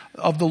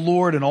of the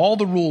Lord and all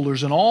the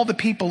rulers, and all the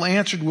people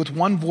answered with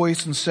one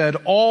voice and said,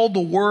 all the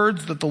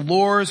words that the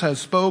Lord has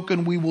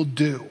spoken we will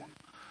do.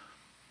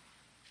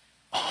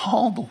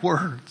 All the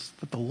words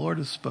that the Lord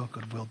has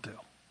spoken we'll do.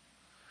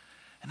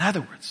 In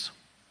other words,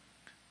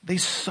 they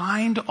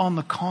signed on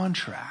the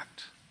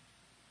contract.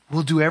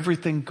 We'll do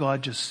everything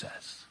God just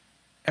says.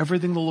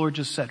 Everything the Lord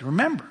just said.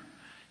 Remember,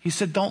 he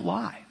said, don't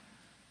lie.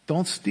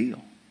 Don't steal.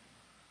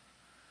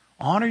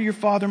 Honor your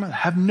father and mother.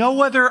 Have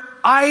no other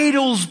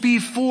idols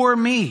before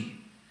me.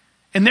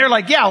 And they're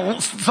like, yeah,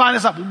 sign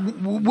us up.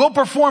 We'll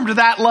perform to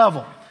that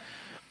level.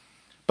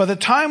 By the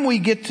time we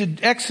get to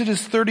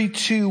Exodus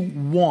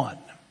 32:1,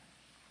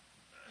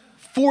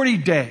 40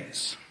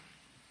 days.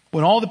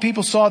 When all the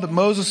people saw that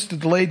Moses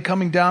delayed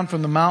coming down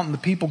from the mountain, the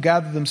people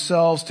gathered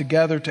themselves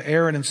together to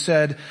Aaron and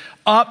said,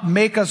 up,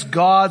 make us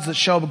gods that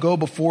shall go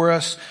before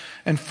us.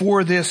 And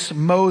for this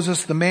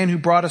Moses, the man who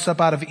brought us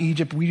up out of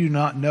Egypt, we do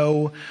not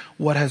know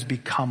what has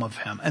become of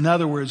him. In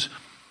other words,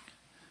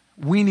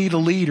 we need a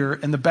leader,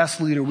 and the best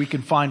leader we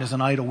can find is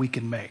an idol we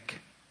can make.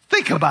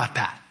 Think about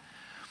that.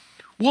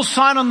 We'll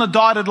sign on the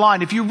dotted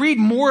line. If you read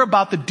more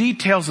about the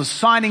details of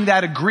signing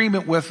that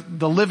agreement with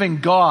the living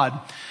God,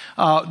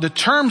 the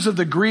terms of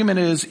the agreement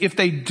is if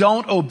they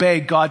don't obey,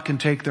 God can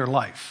take their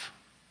life.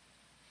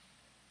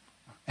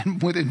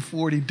 And within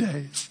 40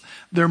 days,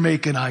 they're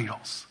making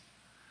idols.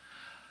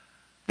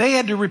 They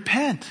had to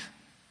repent.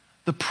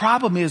 The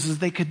problem is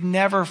they could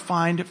never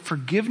find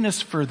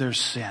forgiveness for their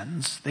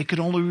sins. They could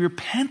only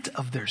repent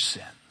of their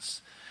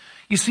sins.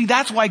 You see,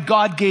 that's why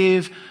God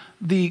gave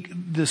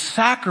the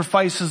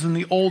sacrifices in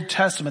the Old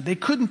Testament. They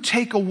couldn't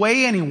take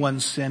away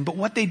anyone's sin, but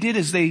what they did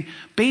is they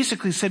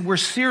basically said, we're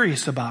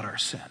serious about our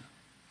sin.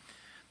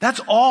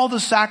 That's all the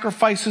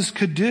sacrifices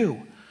could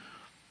do.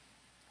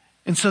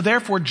 And so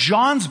therefore,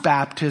 John's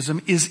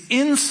baptism is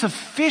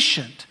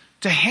insufficient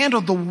to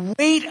handle the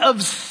weight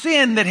of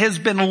sin that has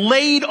been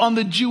laid on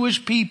the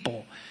Jewish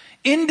people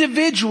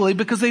individually,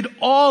 because they'd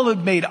all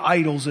have made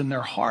idols in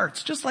their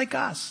hearts, just like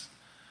us.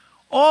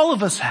 All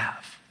of us have.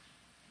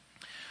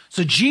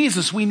 So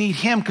Jesus, we need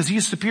him because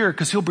he's superior,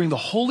 because he'll bring the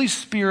Holy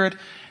Spirit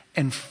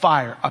and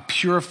fire, a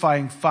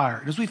purifying fire.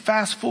 And as we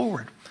fast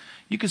forward,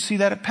 you can see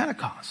that at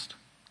Pentecost,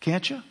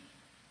 can't you?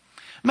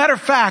 Matter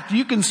of fact,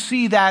 you can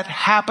see that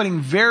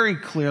happening very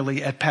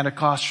clearly at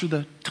Pentecost through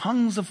the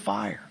tongues of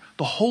fire,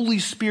 the Holy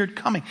Spirit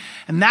coming.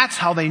 And that's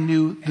how they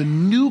knew the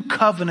new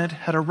covenant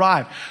had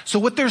arrived. So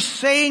what they're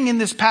saying in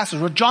this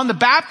passage, what John the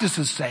Baptist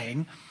is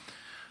saying,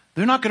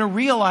 they're not going to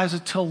realize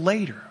it till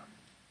later.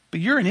 But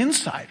you're an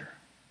insider.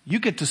 You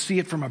get to see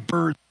it from a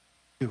bird's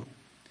view.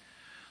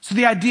 So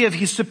the idea of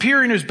he's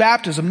superior in his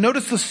baptism.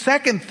 Notice the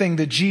second thing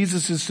that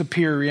Jesus is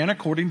superior in,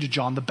 according to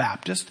John the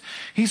Baptist.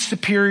 He's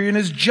superior in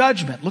his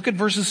judgment. Look at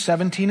verses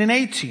 17 and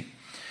 18.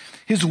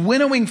 His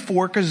winnowing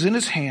fork is in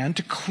his hand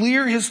to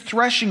clear his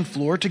threshing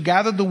floor, to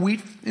gather the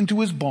wheat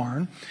into his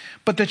barn,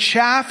 but the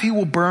chaff he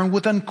will burn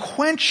with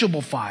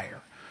unquenchable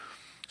fire.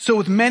 So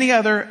with many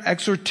other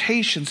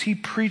exhortations, he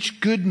preached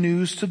good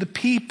news to the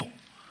people.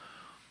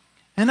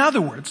 In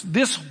other words,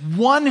 this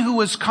one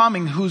who is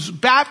coming, whose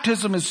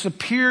baptism is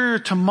superior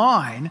to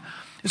mine,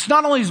 it's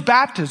not only his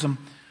baptism,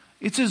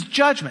 it's his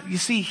judgment. You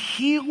see,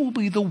 he will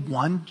be the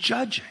one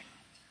judging.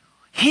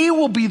 He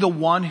will be the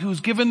one who's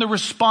given the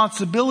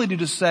responsibility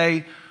to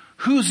say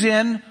who's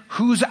in,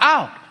 who's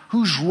out,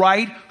 who's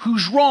right,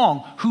 who's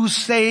wrong, who's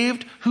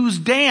saved, who's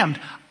damned.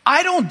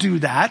 I don't do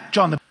that,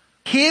 John.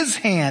 His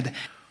hand.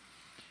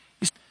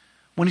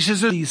 When he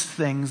says these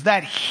things,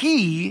 that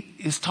he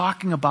is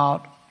talking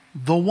about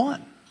the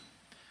one.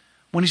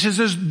 When he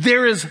says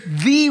there is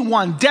the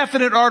one,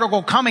 definite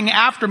article coming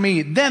after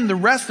me, then the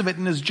rest of it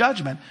in his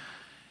judgment,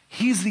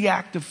 he's the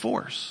active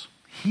force.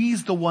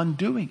 He's the one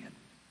doing it.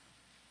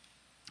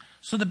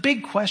 So the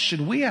big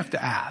question we have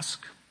to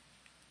ask,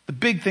 the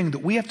big thing that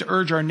we have to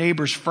urge our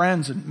neighbors,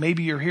 friends, and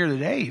maybe you're here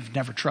today, you've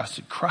never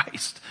trusted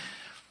Christ.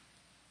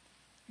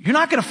 You're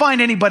not going to find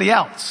anybody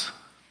else.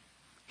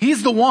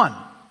 He's the one.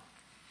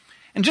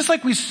 And just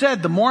like we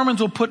said, the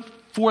Mormons will put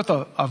forth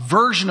a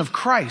version of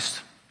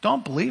Christ.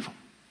 Don't believe them.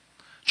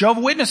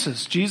 Jehovah's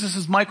Witnesses, Jesus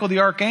is Michael the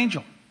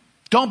Archangel.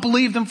 Don't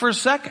believe them for a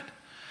second.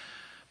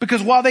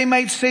 Because while they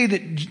might say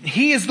that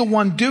he is the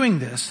one doing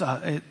this,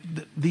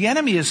 the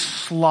enemy is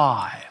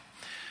sly.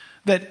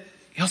 That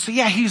he'll say,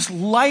 yeah, he's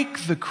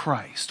like the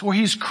Christ, or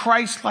he's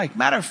Christ-like.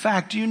 Matter of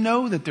fact, do you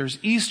know that there's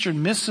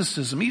Eastern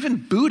mysticism, even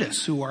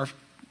Buddhists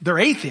they're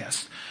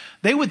atheists.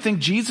 They would think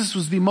Jesus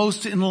was the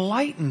most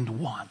enlightened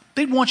one.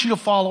 They'd want you to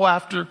follow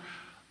after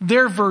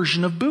their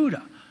version of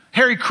Buddha.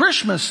 Hare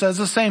Krishna says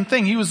the same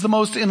thing. He was the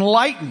most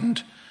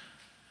enlightened.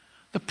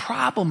 The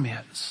problem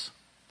is,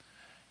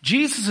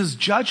 Jesus'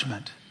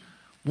 judgment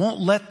won't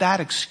let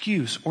that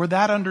excuse or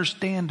that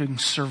understanding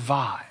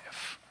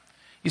survive.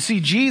 You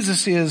see,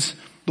 Jesus is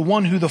the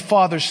one who the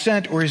Father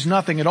sent, or is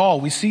nothing at all.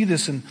 We see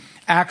this in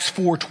Acts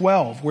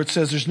 4:12, where it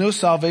says, there's no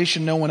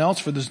salvation, no one else,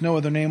 for there's no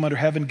other name under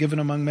heaven given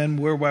among men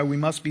whereby we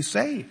must be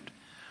saved.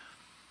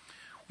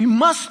 We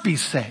must be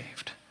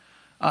saved.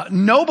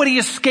 Nobody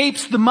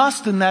escapes the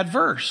must in that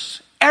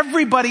verse.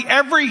 Everybody,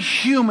 every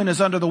human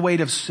is under the weight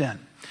of sin.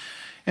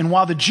 And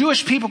while the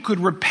Jewish people could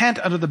repent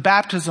under the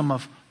baptism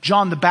of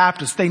John the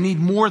Baptist, they need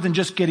more than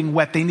just getting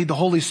wet. They need the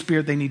Holy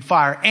Spirit. They need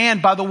fire. And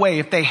by the way,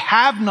 if they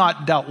have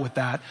not dealt with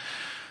that,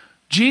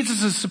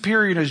 Jesus is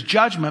superior to his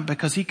judgment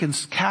because he can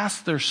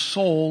cast their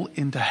soul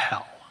into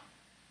hell.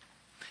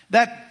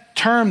 That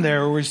term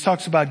there where he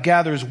talks about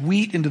gathers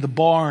wheat into the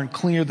barn,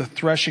 clear the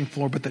threshing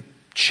floor, but the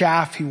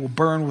chaff he will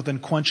burn with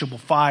unquenchable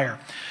fire.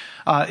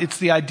 It's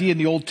the idea in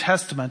the Old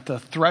Testament, the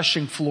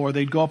threshing floor,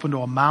 they'd go up into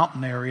a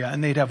mountain area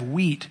and they'd have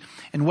wheat.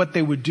 And what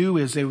they would do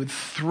is they would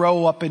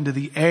throw up into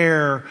the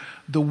air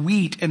the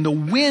wheat, and the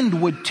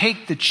wind would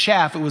take the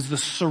chaff. It was the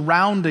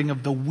surrounding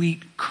of the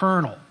wheat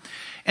kernel.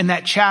 And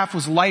that chaff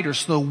was lighter,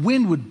 so the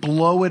wind would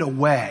blow it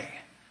away.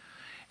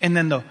 And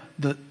then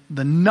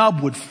the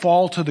nub would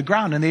fall to the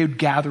ground and they would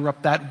gather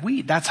up that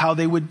wheat. That's how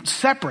they would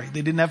separate.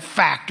 They didn't have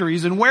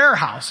factories and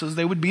warehouses.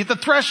 They would be at the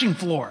threshing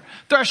floor.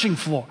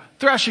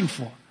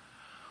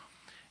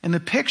 And the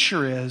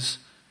picture is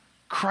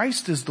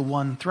Christ is the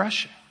one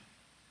threshing.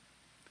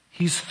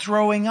 He's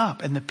throwing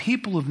up, and the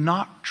people have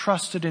not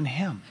trusted in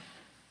him,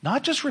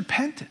 not just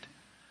repented,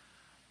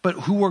 but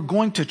who are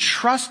going to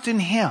trust in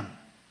him,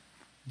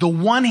 the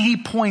one he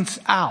points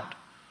out.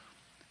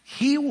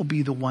 He will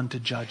be the one to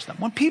judge them.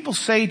 When people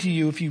say to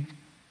you, if you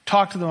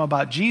talk to them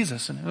about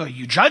Jesus, and are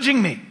you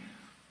judging me?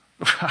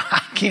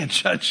 I can't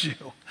judge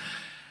you.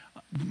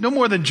 No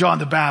more than John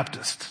the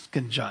Baptist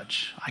can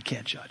judge. I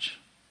can't judge.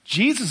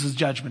 Jesus'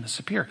 judgment is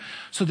superior.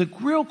 So the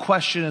real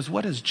question is,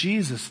 what does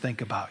Jesus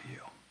think about you?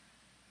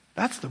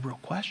 That's the real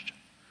question.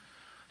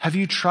 Have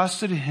you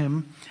trusted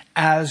him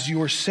as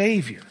your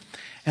Savior?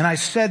 And I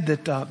said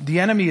that the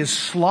enemy is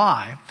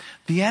sly.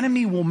 The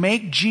enemy will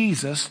make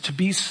Jesus to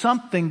be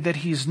something that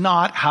he's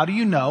not. How do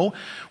you know?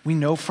 We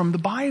know from the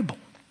Bible.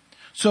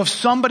 So if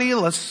somebody,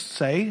 let's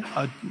say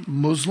a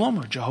Muslim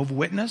or Jehovah's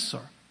Witness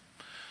or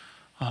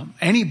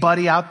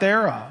anybody out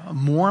there, a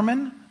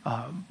Mormon,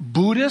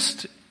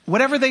 Buddhist,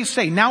 whatever they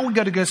say, now we've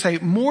got to go say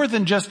more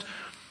than just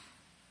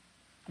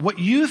what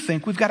you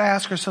think. We've got to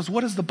ask ourselves,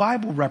 what does the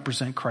Bible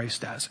represent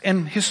Christ as?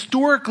 And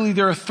historically,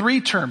 there are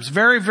three terms,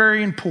 very,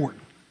 very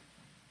important.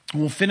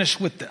 We'll finish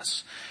with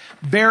this.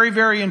 Very,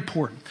 very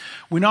important.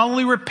 We not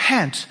only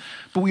repent,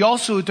 but we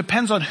also, it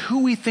depends on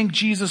who we think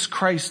Jesus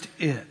Christ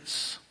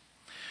is.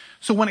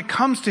 So when it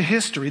comes to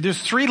history, there's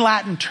three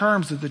Latin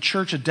terms that the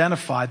church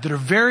identified that are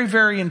very,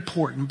 very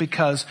important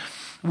because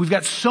we've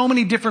got so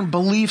many different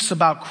beliefs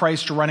about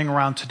Christ running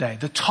around today.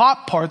 The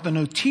top part, the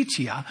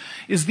notitia,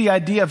 is the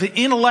idea of the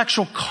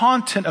intellectual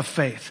content of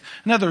faith.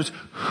 In other words,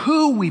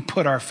 who we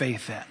put our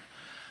faith in.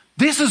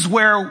 This is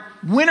where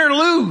win or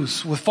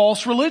lose with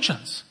false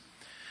religions.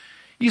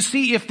 You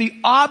see, if the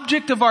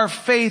object of our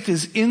faith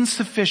is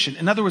insufficient,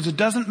 in other words, it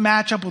doesn't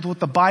match up with what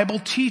the Bible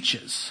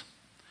teaches,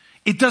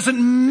 it doesn't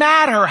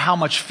matter how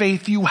much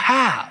faith you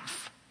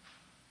have.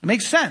 It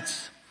makes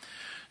sense.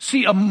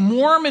 See, a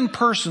Mormon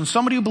person,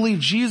 somebody who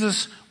believed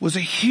Jesus was a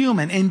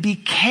human and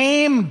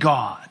became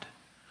God,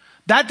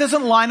 that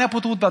doesn't line up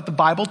with what the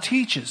Bible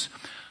teaches.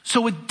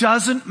 So it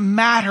doesn't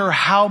matter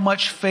how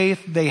much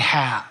faith they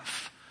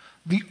have.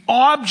 The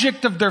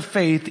object of their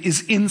faith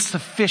is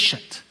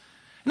insufficient.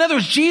 In other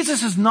words,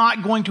 Jesus is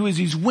not going to, as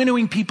he's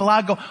winnowing people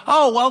out, go,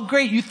 oh, well,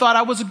 great, you thought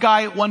I was a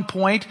guy at one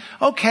point.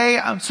 Okay,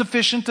 I'm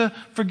sufficient to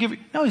forgive you.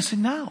 No, he said,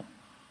 no.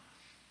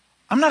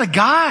 I'm not a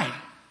guy.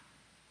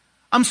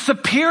 I'm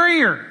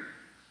superior.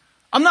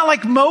 I'm not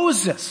like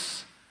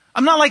Moses.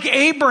 I'm not like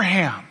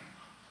Abraham.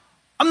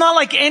 I'm not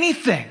like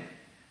anything.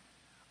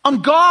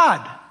 I'm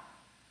God.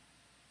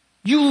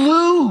 You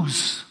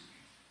lose.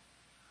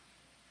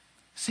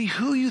 See,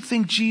 who you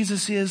think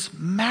Jesus is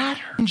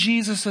matters.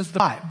 Jesus is the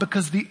guy,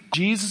 because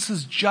Jesus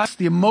is just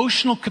the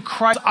emotional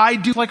Christ. I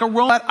do like a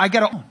robot. I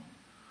get a.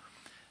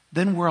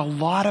 Then we're a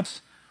lot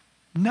of.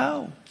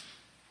 No,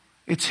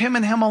 it's him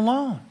and him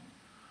alone.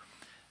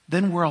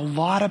 Then we're a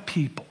lot of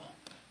people.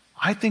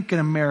 I think in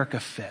America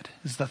fit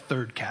is the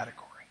third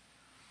category.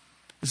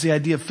 Is the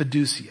idea of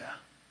fiducia,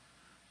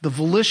 the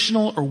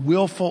volitional or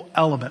willful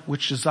element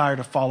which desire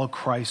to follow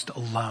Christ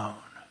alone.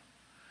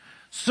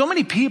 So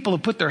many people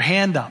have put their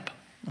hand up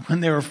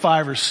when they were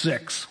 5 or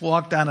 6,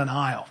 walked down an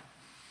aisle.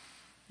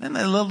 Then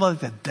they lived like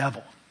the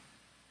devil.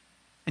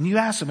 And you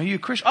ask them, are you a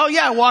Christian? Oh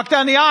yeah, I walked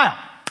down the aisle.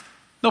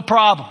 No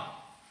problem.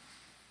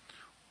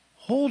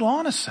 Hold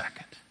on a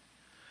second.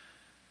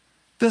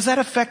 Does that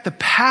affect the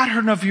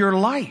pattern of your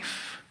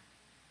life?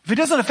 If it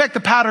doesn't affect the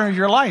pattern of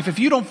your life, if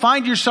you don't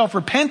find yourself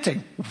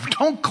repenting,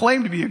 don't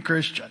claim to be a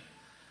Christian.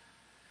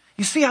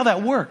 You see how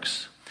that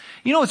works?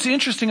 You know what's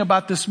interesting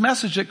about this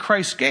message that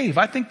Christ gave?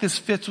 I think this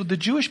fits with the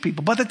Jewish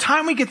people. By the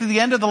time we get to the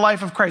end of the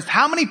life of Christ,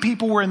 how many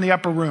people were in the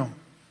upper room?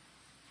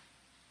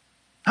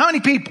 How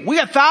many people? We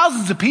got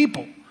thousands of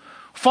people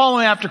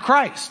following after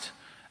Christ.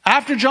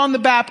 After John the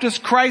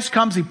Baptist, Christ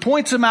comes, he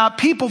points them out.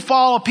 People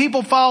follow,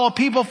 people follow,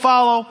 people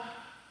follow.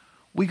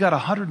 We got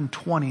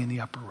 120 in the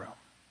upper room.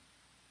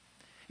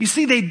 You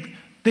see,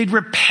 they'd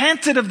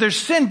repented of their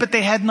sin, but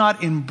they had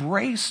not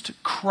embraced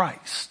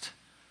Christ.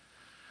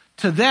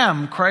 To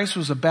them, Christ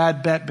was a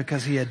bad bet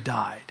because he had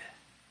died.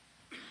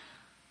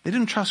 They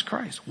didn't trust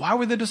Christ. Why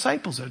were the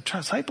disciples there? The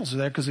disciples are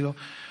there because they go,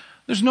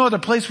 there's no other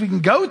place we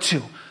can go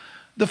to.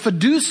 The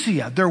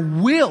fiducia, their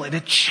will, it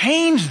had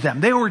changed them.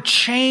 They were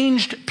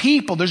changed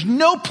people. There's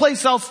no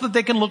place else that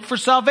they can look for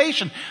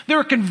salvation. They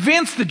were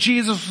convinced that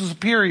Jesus was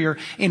superior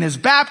in his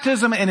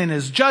baptism and in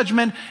his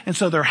judgment, and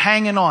so they're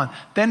hanging on.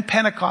 Then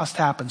Pentecost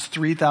happens.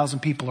 3,000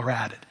 people are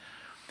added.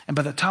 And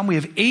by the time we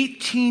have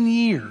 18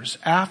 years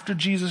after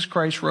Jesus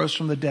Christ rose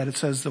from the dead, it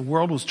says the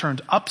world was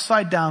turned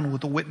upside down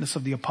with the witness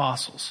of the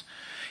apostles.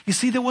 You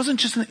see, there wasn't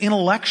just an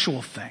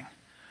intellectual thing.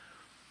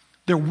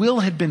 Their will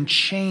had been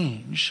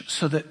changed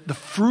so that the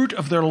fruit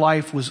of their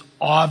life was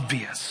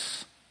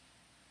obvious.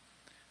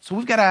 So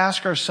we've got to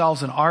ask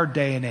ourselves in our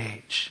day and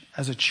age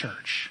as a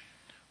church,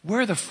 where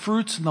are the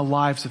fruits in the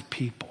lives of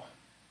people?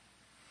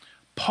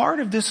 Part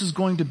of this is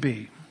going to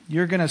be,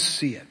 you're going to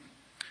see it.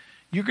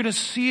 You're going to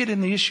see it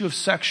in the issue of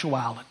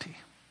sexuality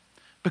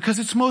because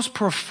it's most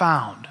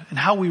profound in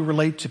how we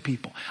relate to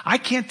people. I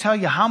can't tell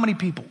you how many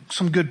people,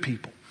 some good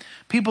people,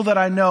 people that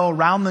I know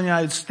around the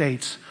United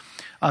States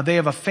They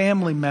have a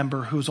family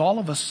member who's all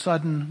of a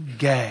sudden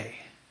gay.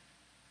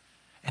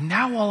 And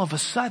now all of a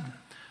sudden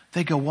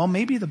they go, well,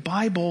 maybe the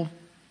Bible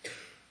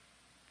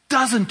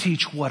doesn't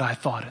teach what I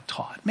thought it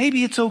taught.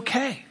 Maybe it's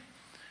okay.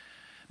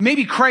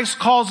 Maybe Christ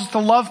calls us to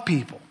love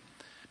people.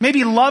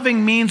 Maybe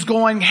loving means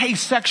going, hey,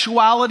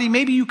 sexuality,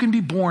 maybe you can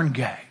be born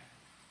gay.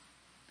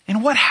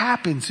 And what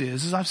happens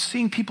is I've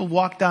seen people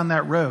walk down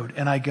that road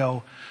and I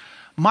go,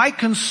 my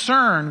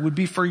concern would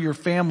be for your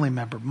family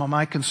member.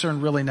 My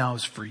concern really now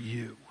is for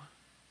you.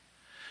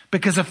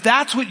 Because if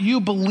that's what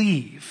you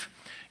believe,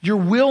 your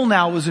will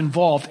now is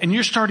involved and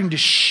you're starting to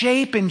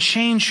shape and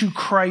change who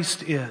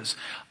Christ is.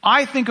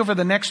 I think over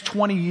the next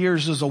 20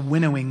 years there's a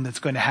winnowing that's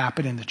going to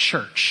happen in the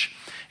church.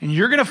 And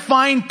you're going to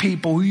find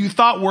people who you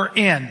thought were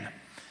in,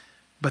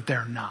 but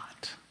they're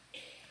not.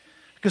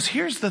 Because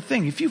here's the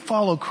thing, if you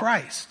follow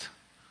Christ,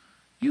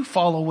 you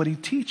follow what he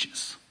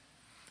teaches.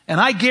 And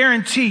I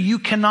guarantee you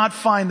cannot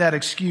find that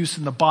excuse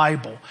in the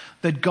Bible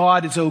that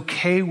God is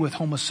okay with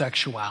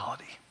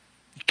homosexuality.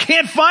 You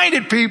can't find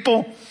it,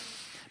 people.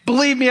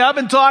 Believe me, I've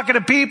been talking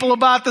to people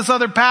about this,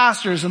 other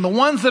pastors, and the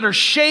ones that are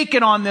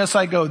shaking on this,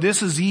 I go,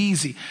 this is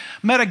easy.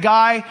 Met a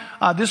guy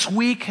this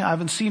week I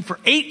haven't seen for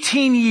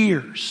 18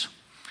 years.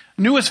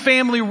 Knew his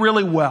family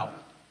really well.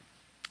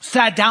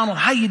 Sat down on,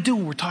 how you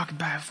doing? We're talking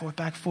back and forth,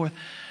 back and forth.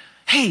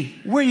 Hey,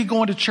 where are you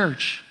going to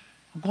church?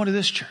 I'm going to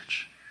this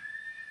church.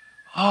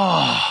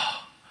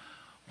 Oh,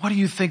 what do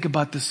you think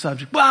about this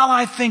subject? Well,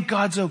 I think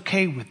God's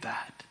okay with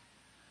that.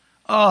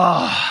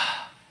 Oh,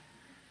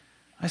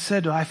 I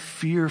said, I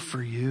fear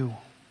for you.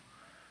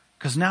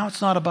 Because now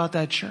it's not about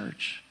that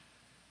church.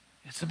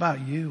 It's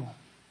about you.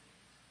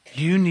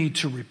 You need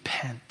to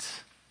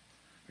repent.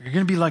 You're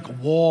going to be like a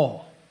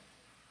wall,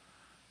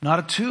 not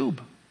a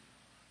tube.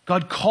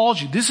 God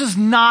calls you. This is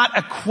not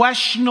a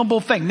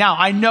questionable thing. Now,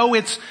 I know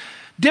it's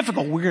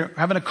difficult. We're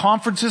having a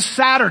conference this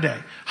Saturday.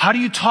 How do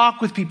you talk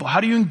with people? How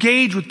do you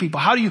engage with people?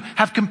 How do you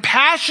have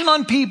compassion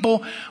on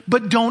people,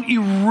 but don't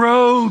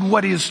erode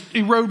what is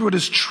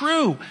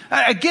true?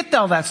 I get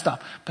all that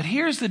stuff. But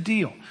here's the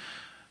deal.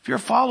 If you're a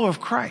follower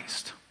of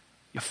Christ,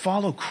 you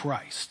follow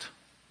Christ.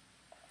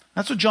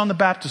 That's what John the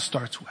Baptist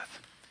starts with.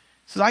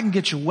 He says, I can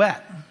get you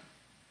wet.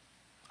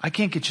 I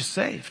can't get you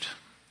saved.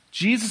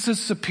 Jesus is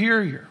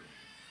superior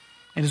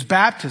in his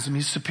baptism.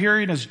 He's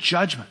superior in his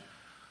judgment.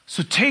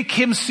 So take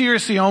him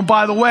seriously. Oh,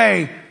 by the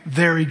way,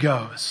 there he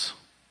goes.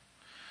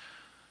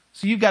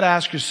 So you've got to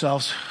ask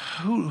yourselves,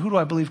 who do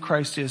I believe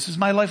Christ is? Is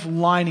my life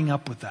lining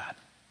up with that?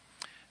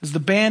 As the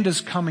band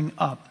is coming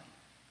up,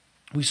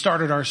 we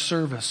started our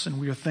service and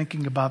we were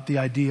thinking about the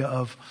idea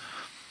of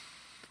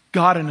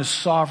God and his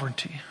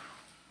sovereignty.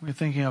 We were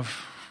thinking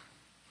of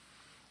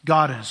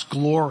God and his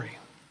glory.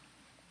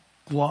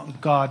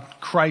 God,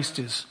 Christ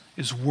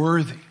is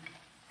worthy.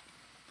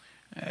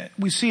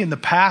 We see in the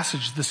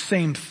passage the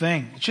same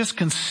thing. It's just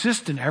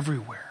consistent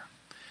everywhere.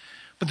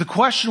 But the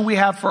question we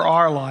have for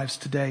our lives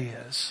today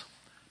is,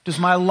 does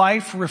my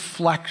life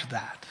reflect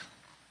that?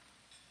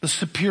 The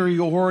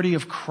superiority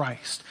of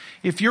Christ.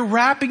 If you're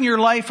wrapping your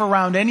life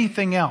around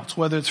anything else,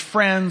 whether it's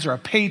friends or a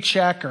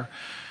paycheck or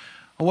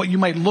what you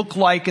might look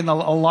like in the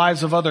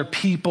lives of other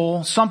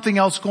people, something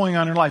else going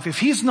on in your life, if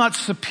he's not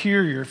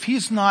superior, if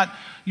he's not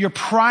your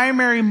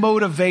primary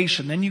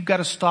motivation, then you've got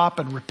to stop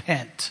and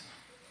repent.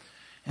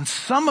 And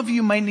some of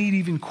you might need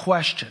even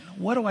question,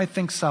 what do I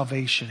think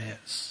salvation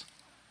is?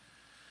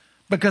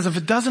 Because if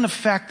it doesn't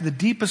affect the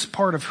deepest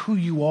part of who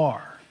you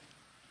are,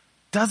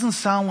 it doesn't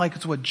sound like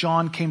it's what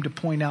John came to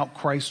point out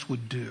Christ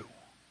would do.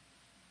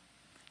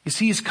 You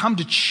see, he's come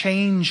to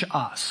change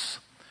us.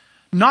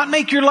 Not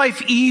make your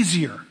life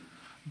easier.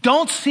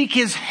 Don't seek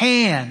his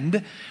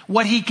hand,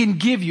 what he can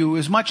give you,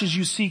 as much as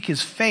you seek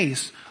his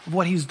face of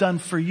what he's done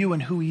for you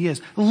and who he is.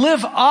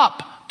 Live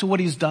up to what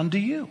he's done to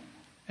you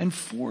and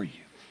for you.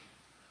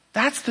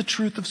 That's the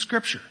truth of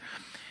Scripture.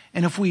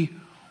 And if we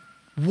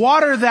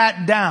water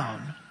that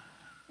down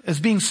as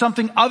being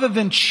something other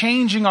than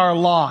changing our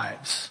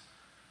lives,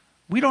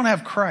 we don't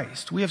have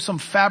Christ. We have some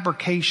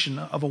fabrication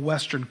of a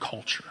Western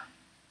culture.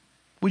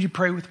 Would you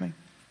pray with me?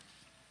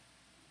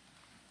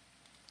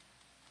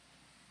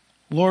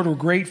 Lord, we're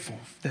grateful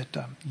that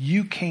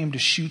you came to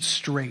shoot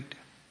straight.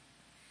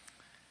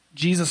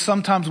 Jesus,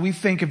 sometimes we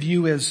think of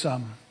you as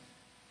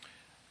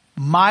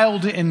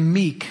mild and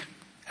meek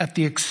at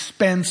the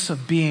expense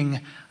of being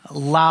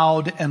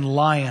loud and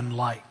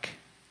lion-like.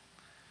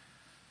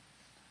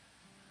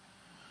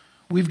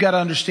 We've got to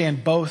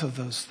understand both of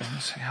those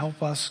things.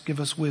 Help us, give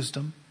us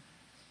wisdom.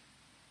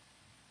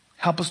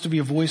 Help us to be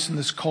a voice in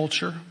this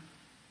culture.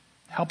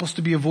 Help us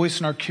to be a voice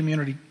in our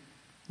community,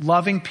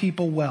 loving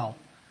people well,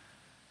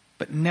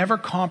 but never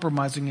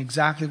compromising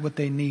exactly what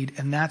they need,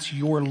 and that's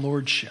your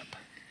lordship.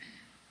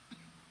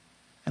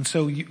 And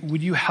so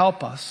would you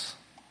help us?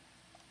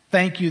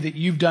 Thank you that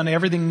you've done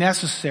everything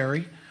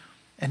necessary,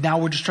 and now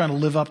we're just trying to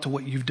live up to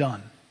what you've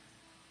done.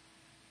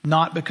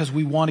 Not because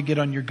we want to get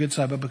on your good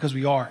side, but because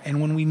we are.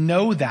 And when we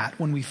know that,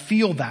 when we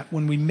feel that,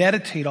 when we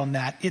meditate on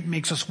that, it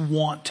makes us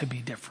want to be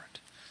different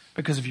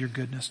because of your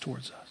goodness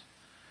towards us.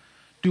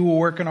 Do a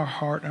work in our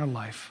heart and our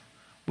life.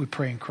 We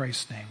pray in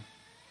Christ's name.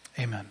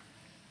 Amen.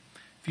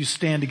 If you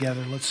stand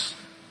together, let's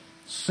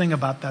sing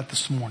about that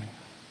this morning.